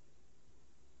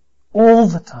 All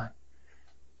the time.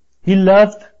 He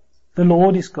loved the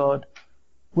Lord his God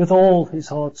with all his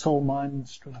heart, soul, mind and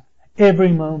strength.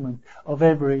 Every moment of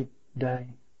every day.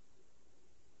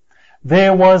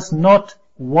 There was not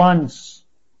once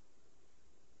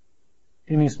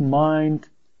in his mind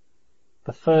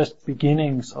the first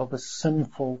beginnings of a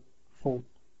sinful thought.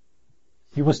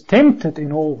 He was tempted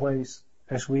in all ways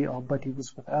as we are, but he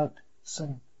was without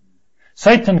sin.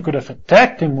 Satan could have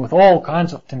attacked him with all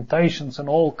kinds of temptations and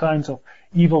all kinds of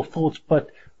evil thoughts, but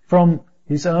from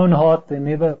his own heart they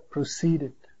never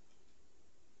proceeded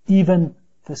even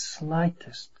the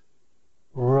slightest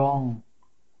wrong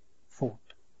thought.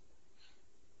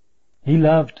 He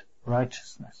loved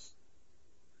righteousness.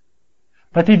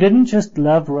 But he didn't just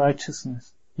love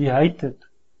righteousness, he hated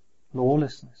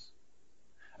lawlessness.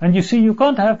 And you see, you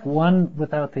can't have one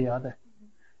without the other.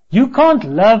 You can't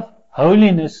love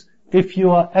holiness if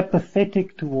you are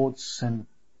apathetic towards sin.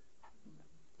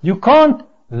 You can't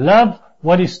love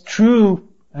what is true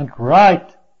and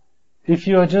right if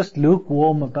you are just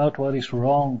lukewarm about what is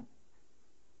wrong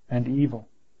and evil.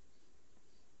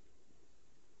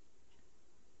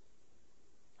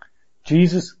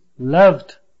 Jesus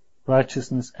loved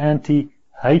righteousness and he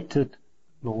hated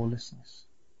lawlessness.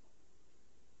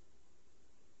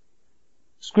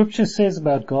 Scripture says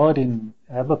about God in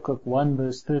Habakkuk 1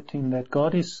 verse 13 that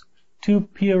God is too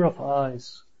pure of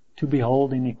eyes to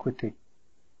behold iniquity.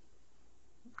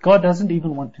 God doesn't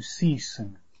even want to see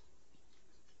sin.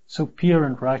 So pure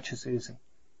and righteous is he.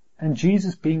 And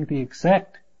Jesus, being the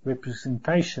exact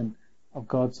representation of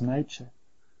God's nature,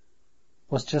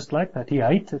 was just like that. He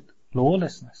hated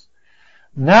lawlessness.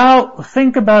 Now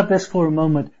think about this for a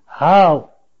moment.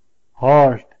 How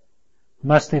hard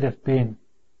must it have been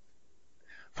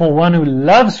for one who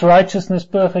loves righteousness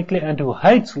perfectly and who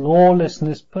hates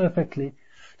lawlessness perfectly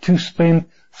to spend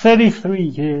 33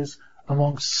 years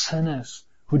among sinners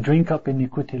who drink up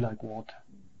iniquity like water.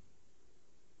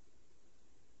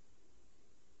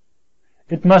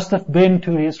 It must have been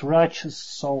to his righteous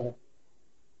soul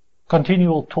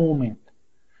continual torment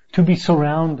to be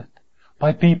surrounded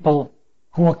by people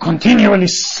who were continually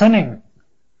sinning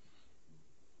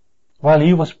while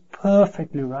he was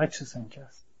perfectly righteous and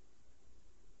just.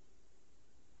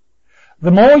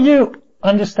 The more you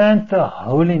understand the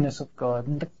holiness of God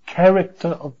and the character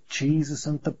of Jesus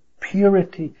and the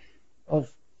purity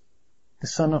of the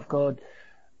Son of God,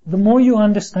 the more you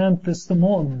understand this, the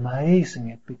more amazing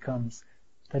it becomes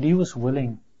that he was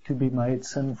willing to be made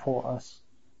sin for us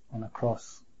on a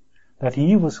cross. That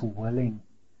he was willing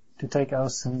to take our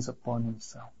sins upon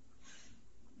himself.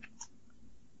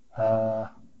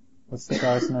 What's the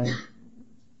guy's name?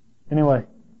 Anyway,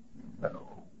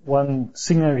 one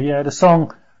singer, he had a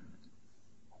song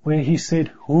where he said,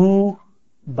 who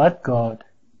but God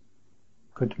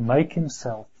could make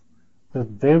himself the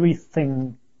very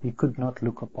thing he could not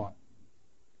look upon.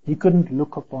 He couldn't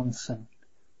look upon sin,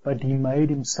 but he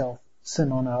made himself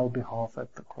sin on our behalf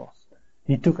at the cross.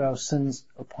 He took our sins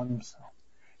upon himself.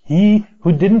 He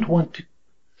who didn't want to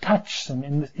touch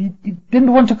sin, he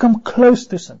didn't want to come close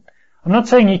to sin. I'm not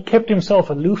saying he kept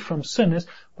himself aloof from sinners,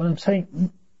 but I'm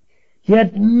saying he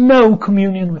had no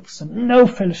communion with sin, no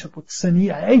fellowship with sin. He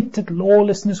hated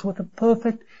lawlessness with a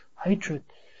perfect hatred.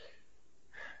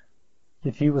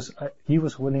 Yet he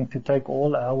was willing to take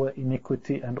all our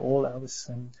iniquity and all our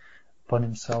sin upon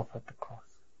himself at the cross.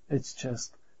 It's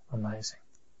just amazing.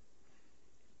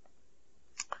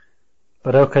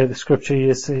 But okay, the scripture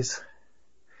here says,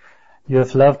 you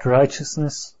have loved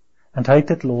righteousness and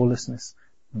hated lawlessness.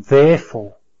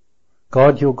 Therefore,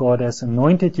 God your God has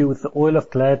anointed you with the oil of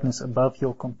gladness above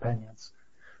your companions.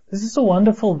 This is a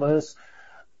wonderful verse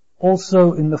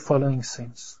also in the following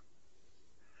sense.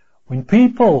 When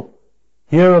people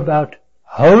hear about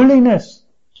holiness,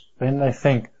 then they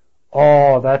think,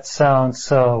 oh, that sounds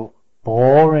so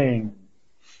boring.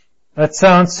 That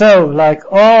sounds so like,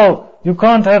 oh, you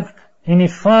can't have any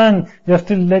fun. You have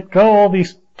to let go all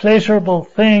these pleasurable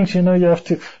things. You have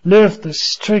to live the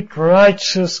strict,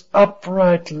 righteous,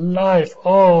 upright life.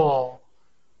 Oh.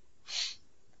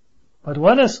 But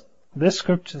what does this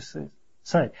scripture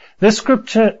say? This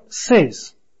scripture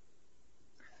says,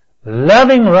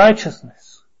 loving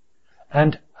righteousness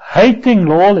and hating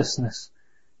lawlessness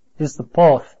is the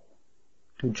path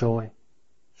to joy.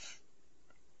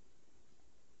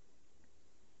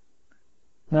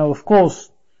 Now, of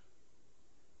course,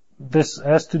 this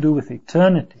has to do with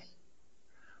eternity.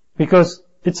 Because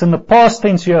it's in the past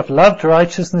tense you have loved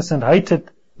righteousness and hated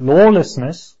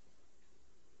lawlessness.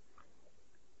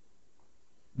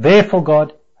 Therefore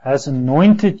God has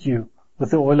anointed you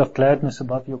with the oil of gladness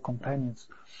above your companions.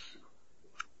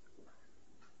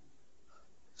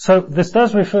 So this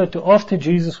does refer to after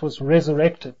Jesus was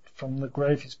resurrected from the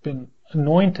grave, He's been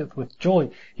anointed with joy.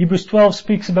 Hebrews 12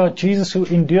 speaks about Jesus who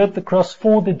endured the cross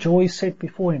for the joy set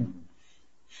before Him.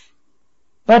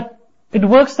 But it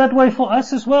works that way for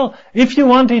us as well. If you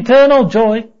want eternal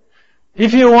joy,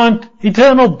 if you want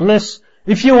eternal bliss,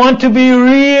 if you want to be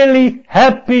really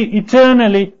happy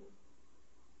eternally,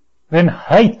 then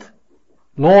hate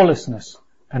lawlessness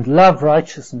and love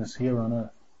righteousness here on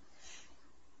earth.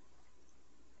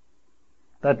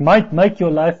 That might make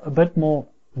your life a bit more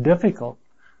difficult,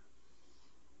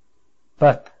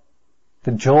 but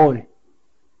the joy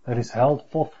that is held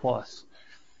forth for us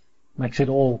makes it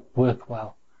all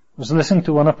worthwhile. I was listening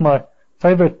to one of my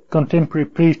favorite contemporary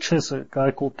preachers, a guy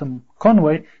called Tim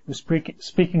Conway, who was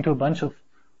speaking to a bunch of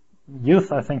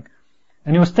youth, I think,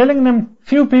 and he was telling them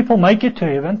few people make it to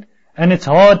heaven, and it's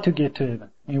hard to get to heaven.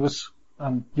 He was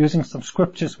using some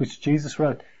scriptures which Jesus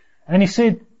wrote, and he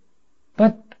said,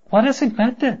 but what does it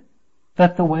matter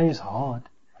that the way is hard?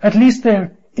 At least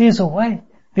there is a way.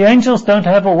 The angels don't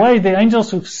have a way. The angels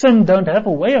who've sinned don't have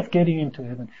a way of getting into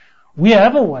heaven. We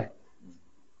have a way.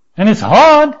 And it's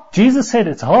hard. Jesus said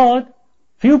it's hard.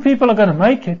 Few people are going to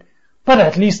make it, but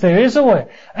at least there is a way.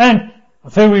 And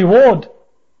the reward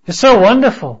is so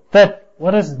wonderful that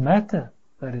what does it matter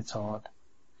that it's hard?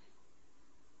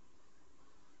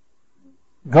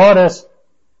 God has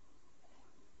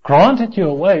granted you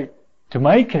a way to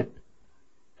make it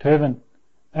to heaven.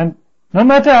 And no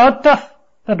matter how tough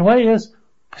that way is,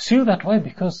 pursue that way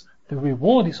because the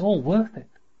reward is all worth it.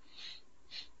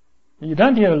 You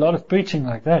don't hear a lot of preaching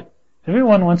like that.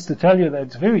 Everyone wants to tell you that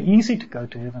it's very easy to go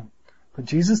to heaven. But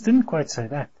Jesus didn't quite say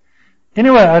that.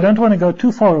 Anyway, I don't want to go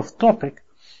too far off topic.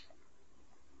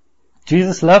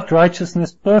 Jesus loved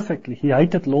righteousness perfectly. He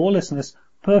hated lawlessness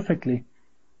perfectly.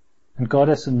 And God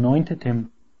has anointed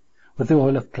Him with the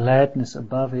oil of gladness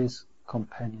above His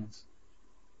companions.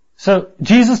 So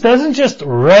Jesus doesn't just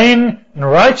reign in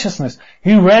righteousness.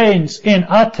 He reigns in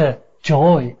utter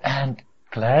joy and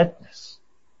gladness.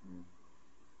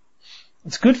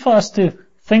 It's good for us to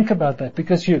think about that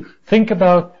because you think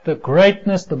about the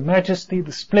greatness, the majesty,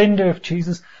 the splendor of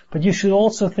Jesus, but you should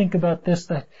also think about this,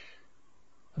 that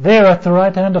there at the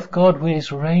right hand of God where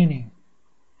He's reigning,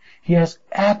 He has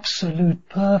absolute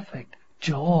perfect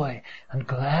joy and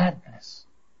gladness.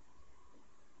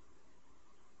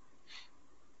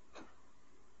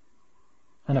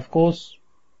 And of course,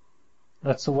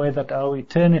 that's the way that our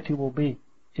eternity will be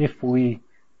if we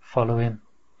follow Him.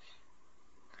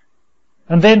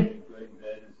 And then,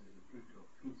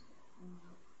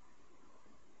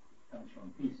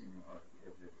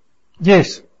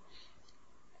 yes,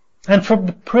 and from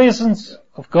the presence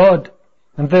of God,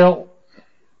 and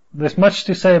there's much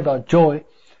to say about joy,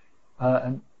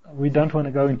 and we don't want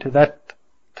to go into that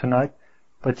tonight,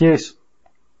 but yes,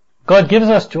 God gives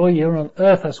us joy here on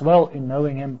earth as well in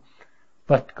knowing Him,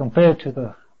 but compared to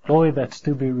the glory that's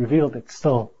to be revealed, it's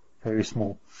still very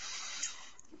small.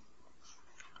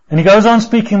 And he goes on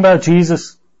speaking about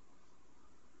Jesus.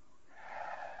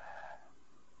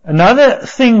 Another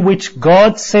thing which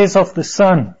God says of the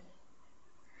Son.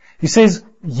 He says,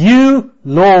 you,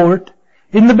 Lord,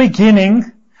 in the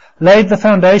beginning laid the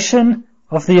foundation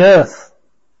of the earth.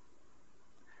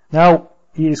 Now,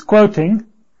 he is quoting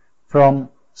from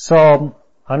Psalm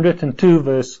 102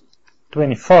 verse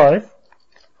 25.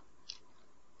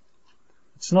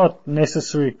 It's not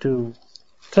necessary to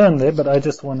turn there, but I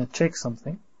just want to check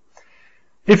something.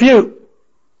 If you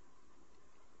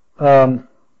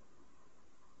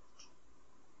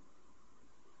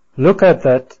look at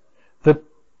that, the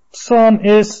psalm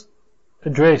is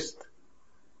addressed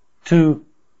to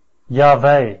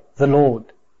Yahweh, the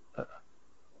Lord.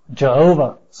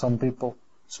 Jehovah, some people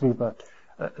speak about.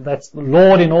 That's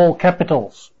Lord in all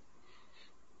capitals.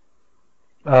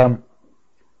 So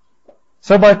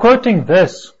by quoting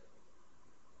this,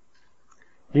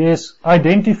 he is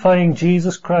identifying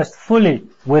Jesus Christ fully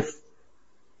with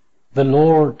the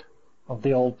Lord of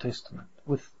the Old Testament,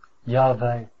 with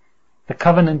Yahweh, the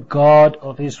covenant God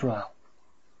of Israel.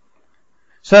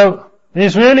 So,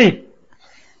 he's really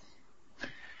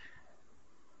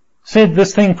said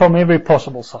this thing from every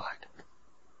possible side.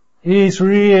 He's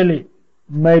really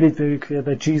made it very clear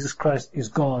that Jesus Christ is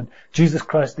God. Jesus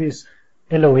Christ is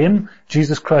Elohim.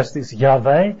 Jesus Christ is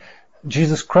Yahweh.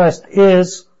 Jesus Christ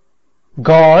is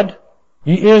God.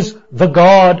 He is the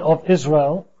God of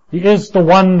Israel. He is the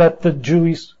one that the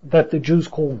Jews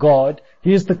call God.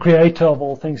 He is the creator of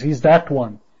all things. He's that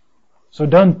one. So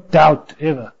don't doubt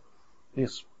ever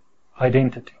His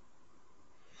identity.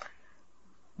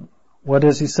 what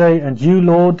does he say? And you,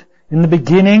 Lord, in the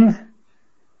beginning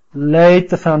laid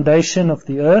the foundation of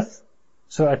the earth.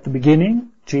 So at the beginning,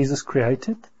 Jesus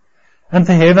created. And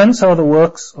the heavens are the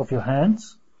works of your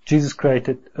hands. Jesus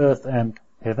created earth and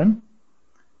heaven.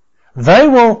 They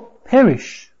will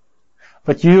perish,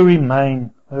 but you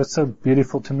remain. That's so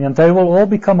beautiful to me. And they will all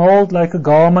become old like a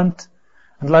garment,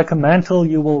 and like a mantle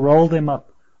you will roll them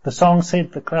up. The song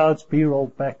said the clouds be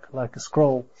rolled back like a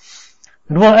scroll.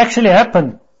 It will actually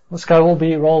happen. The sky will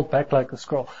be rolled back like a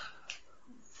scroll.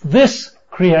 This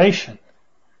creation,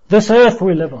 this earth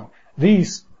we live on,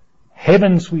 these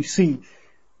heavens we see,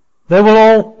 they will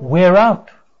all wear out.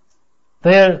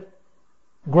 They're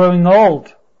growing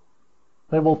old.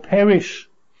 They will perish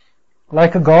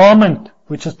like a garment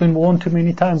which has been worn too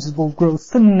many times. It will grow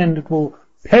thin and it will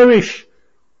perish.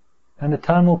 And the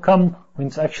time will come when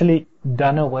it's actually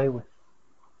done away with.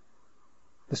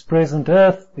 This present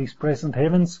earth, these present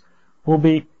heavens will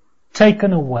be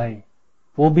taken away,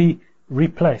 will be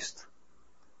replaced.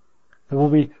 They will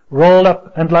be rolled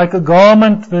up, and like a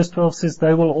garment, verse 12 says,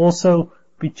 they will also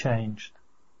be changed.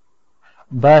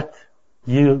 But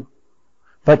you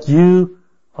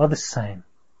are the same,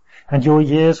 and your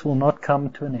years will not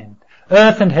come to an end.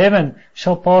 Earth and heaven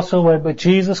shall pass away, but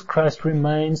Jesus Christ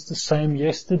remains the same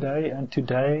yesterday and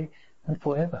today and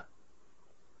forever.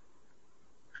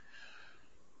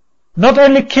 Not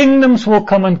only kingdoms will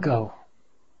come and go,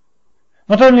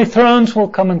 not only thrones will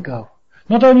come and go,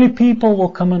 not only people will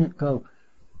come and go,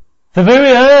 the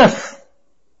very earth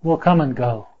will come and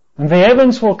go, and the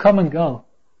heavens will come and go.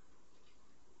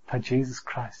 But Jesus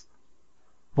Christ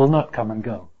will not come and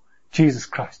go. Jesus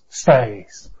Christ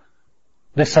stays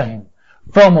the same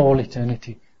from all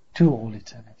eternity to all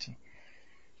eternity.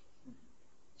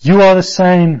 You are the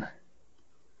same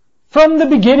from the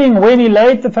beginning when He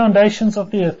laid the foundations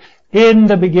of the earth. In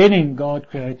the beginning God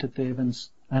created the heavens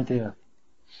and the earth.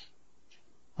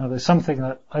 Now there's something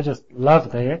that I just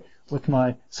love there with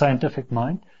my scientific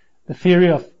mind. The theory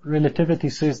of relativity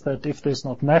says that if there's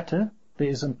not matter, there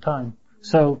isn't time.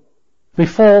 So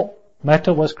before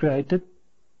matter was created,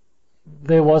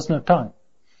 there was no time.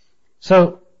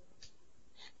 So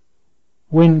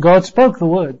when God spoke the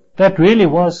word, that really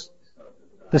was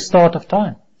the start of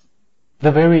time,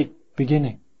 the very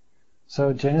beginning.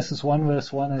 So Genesis 1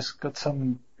 verse 1 has got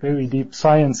some very deep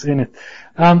science in it.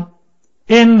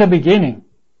 In the beginning,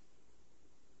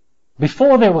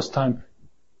 before there was time,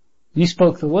 He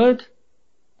spoke the word,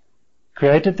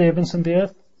 created the heavens and the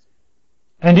earth,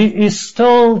 and He is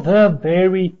still the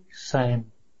very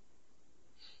same.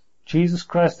 Jesus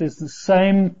Christ is the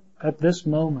same at this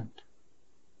moment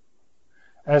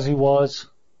as He was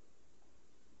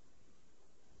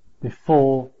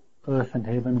before earth and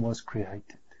heaven was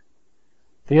created.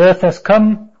 The earth has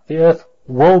come, the earth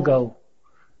will go.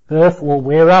 The earth will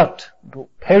wear out, it will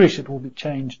perish, it will be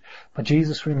changed. But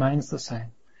Jesus remains the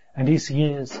same, and His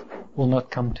years will not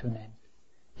come to an end.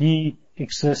 He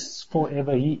exists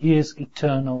forever, He is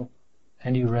eternal,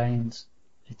 and He reigns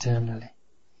eternally.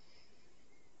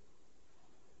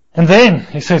 And then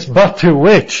He says, but to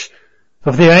which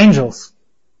of the angels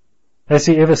has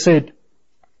He ever said?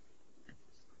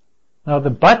 Now the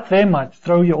but there might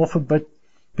throw you off a bit,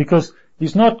 because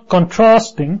He's not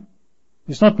contrasting,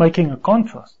 He's not making a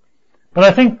contrast. But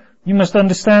I think you must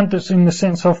understand this in the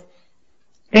sense of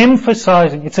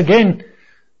emphasizing. It's again,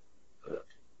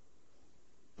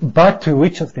 but to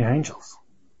which of the angels?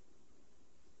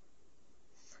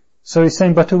 So He's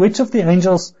saying, but to which of the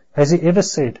angels has He ever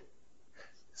said,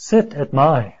 sit at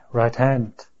my right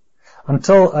hand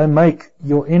until I make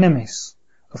your enemies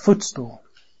a footstool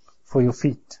for your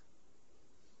feet?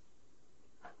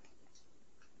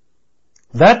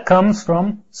 That comes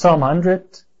from Psalm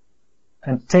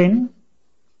 110,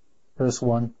 verse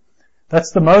 1.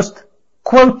 That's the most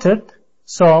quoted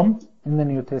psalm in the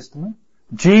New Testament.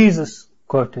 Jesus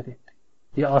quoted it.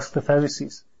 He asked the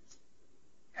Pharisees,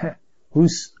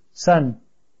 whose son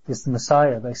is the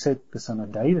Messiah? They said, the son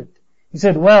of David. He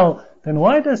said, well, then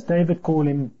why does David call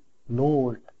Him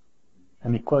Lord?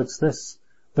 And he quotes this,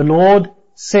 the Lord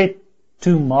said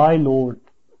to my Lord,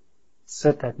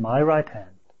 sit at my right hand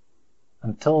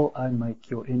until I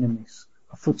make your enemies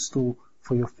a footstool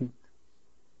for your feet.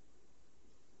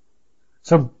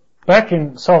 So back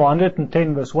in Psalm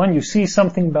 110 verse 1, you see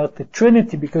something about the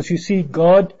Trinity, because you see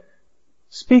God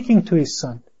speaking to His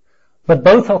Son. But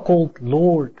both are called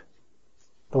Lord.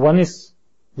 The one is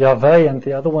Yahweh and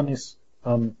the other one is,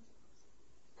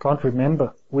 can't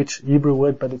remember which Hebrew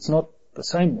word, but it's not the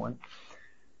same one.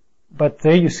 But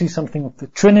there you see something of the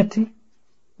Trinity,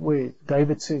 where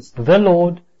David says, the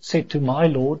Lord said to my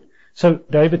Lord. So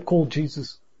David called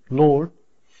Jesus Lord.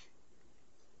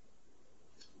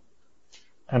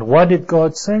 And what did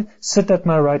God say? Sit at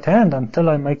my right hand until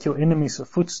I make your enemies a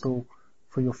footstool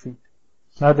for your feet.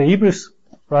 Now the Hebrews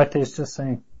writer is just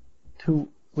saying, to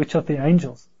which of the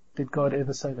angels did God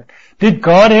ever say that? Did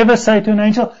God ever say to an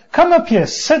angel, come up here,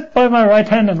 sit by my right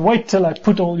hand and wait till I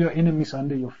put all your enemies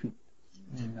under your feet?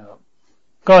 No.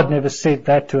 God never said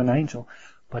that to an angel,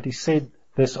 but He said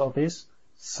this of His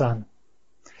Son.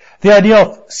 The idea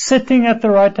of sitting at the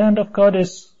right hand of God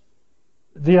is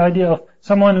the idea of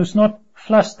someone who's not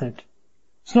flustered.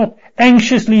 He's not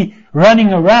anxiously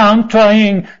running around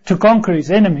trying to conquer his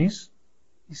enemies.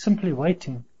 He's simply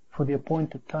waiting for the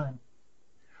appointed time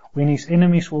when his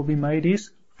enemies will be made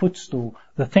his footstool,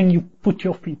 the thing you put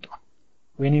your feet on,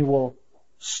 when he will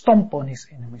stomp on his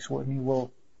enemies, when he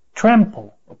will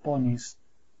trample upon his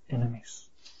enemies.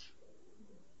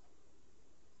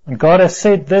 And God has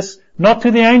said this, not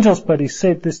to the angels, but He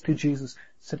said this to Jesus,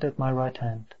 sit at my right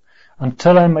hand,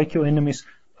 until I make your enemies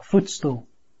a footstool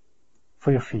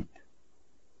for your feet.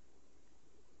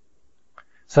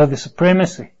 So the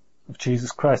supremacy of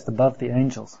Jesus Christ above the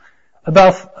angels.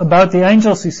 About the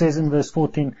angels, He says in verse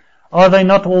 14, are they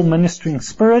not all ministering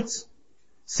spirits,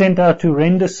 sent out to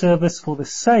render service for the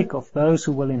sake of those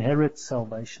who will inherit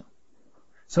salvation?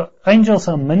 So angels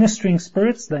are ministering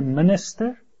spirits, they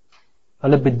minister,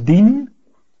 hulle bedien,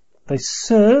 they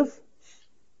serve,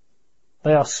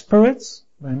 they are spirits,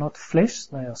 they're not flesh,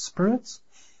 they are spirits.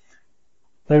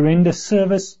 They render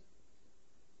service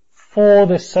for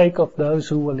the sake of those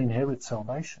who will inherit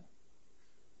salvation.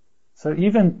 So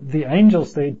even the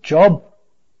angels, their job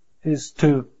is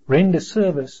to render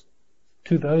service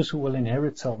to those who will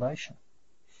inherit salvation.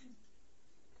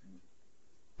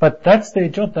 But that's their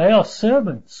job. They are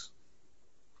servants.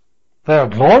 They are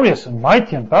glorious and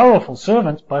mighty and powerful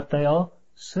servants, but they are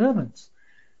servants.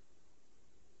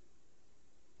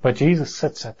 But Jesus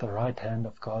sits at the right hand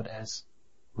of God as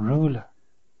ruler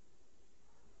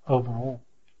over all.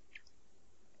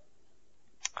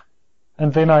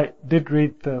 And then I did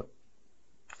read the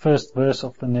first verse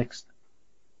of the next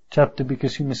chapter,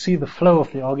 because you must see the flow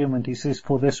of the argument. He says,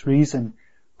 for this reason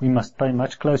we must pay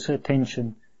much closer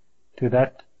attention to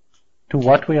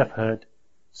what we have heard,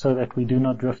 so that we do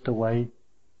not drift away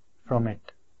from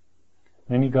it.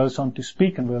 Then he goes on to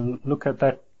speak, and we'll look at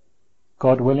that,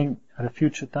 God willing, at a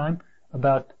future time,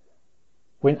 about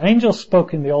when angels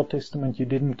spoke in the Old Testament, you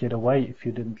didn't get away if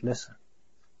you didn't listen.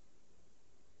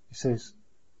 He says,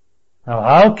 now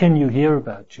how can you hear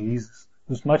about Jesus,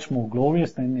 who's much more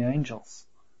glorious than the angels,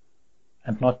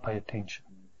 and not pay attention?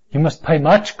 You must pay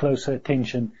much closer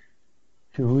attention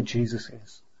to who Jesus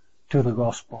is, to the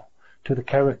gospel, to the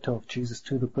character of Jesus,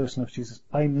 to the person of Jesus.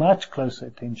 Pay much closer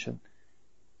attention.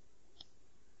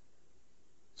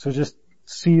 So just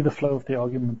see the flow of the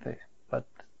argument there. But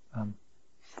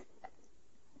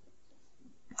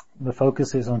the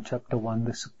focus is on chapter 1,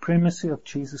 the supremacy of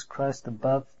Jesus Christ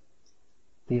above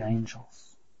the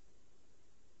angels.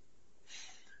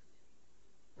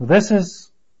 This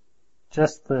is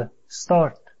just the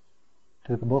start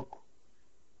to the book.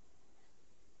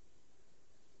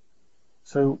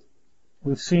 So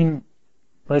we've seen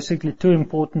basically two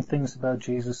important things about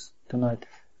Jesus tonight.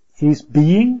 His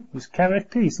being, His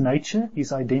character, His nature,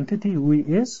 His identity, who He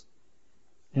is,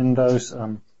 in those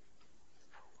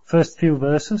first few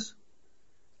verses,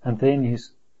 and then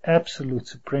His absolute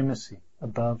supremacy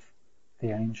above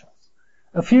the angels.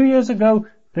 A few years ago,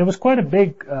 there was quite a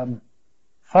big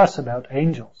fuss about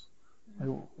angels.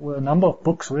 There were a number of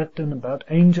books written about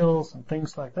angels and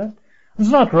things like that. It's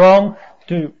not wrong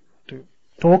to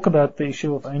talk about the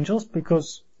issue of angels,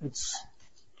 because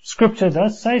Scripture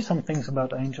does say some things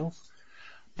about angels.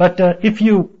 But if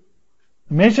you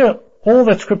measure all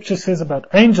that Scripture says about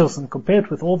angels and compare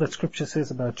it with all that Scripture says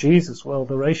about Jesus, well,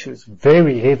 the ratio is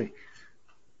very heavy.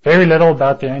 Very little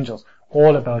about the angels,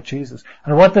 all about Jesus.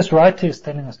 And what this writer is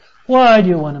telling us, why do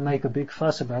you want to make a big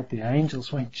fuss about the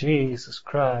angels when Jesus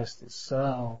Christ is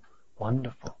so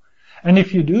wonderful? And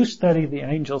if you do study the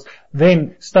angels,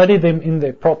 then study them in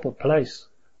their proper place,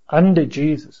 under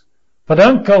Jesus. But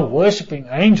don't go worshipping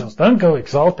angels. Don't go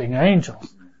exalting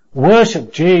angels.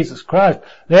 Worship Jesus Christ.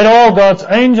 Let all God's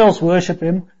angels worship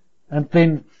Him, and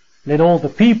then let all the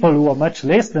people who are much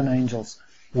less than angels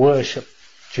worship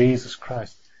Jesus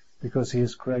Christ, because He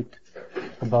is great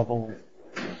above all.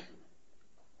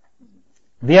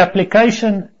 The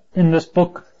application in this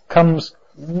book comes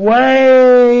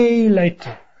way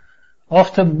later,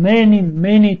 after many,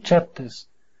 many chapters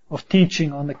of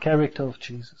teaching on the character of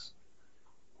Jesus.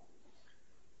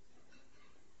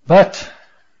 But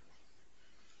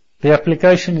the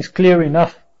application is clear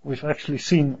enough. We've actually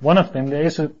seen one of them. There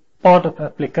is a part of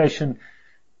application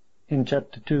in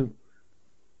chapter 2.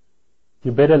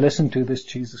 You better listen to this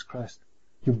Jesus Christ.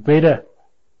 You better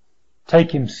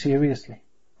take Him seriously.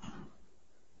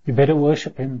 You better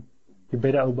worship Him. You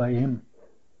better obey Him.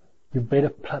 You better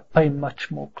pay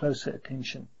much more closer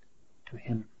attention to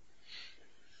Him.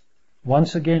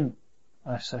 Once again,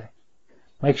 I say,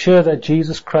 make sure that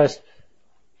Jesus Christ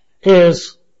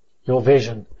is your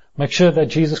vision. Make sure that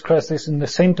Jesus Christ is in the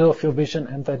center of your vision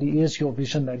and that He is your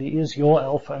vision, that He is your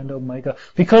Alpha and Omega.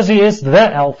 Because He is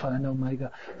the Alpha and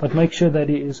Omega. But make sure that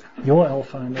He is your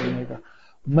Alpha and Omega.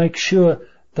 Make sure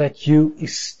that you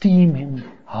esteem Him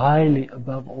highly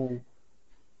above all.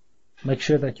 Make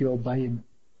sure that you obey Him.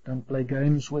 Don't play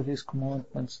games with His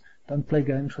commandments. Don't play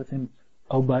games with Him.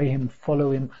 Obey Him,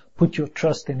 follow Him, put your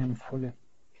trust in Him fully.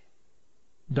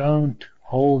 Don't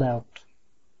hold out.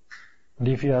 And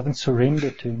if you haven't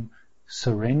surrendered to Him,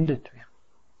 surrender to Him.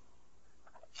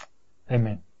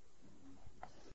 Amen.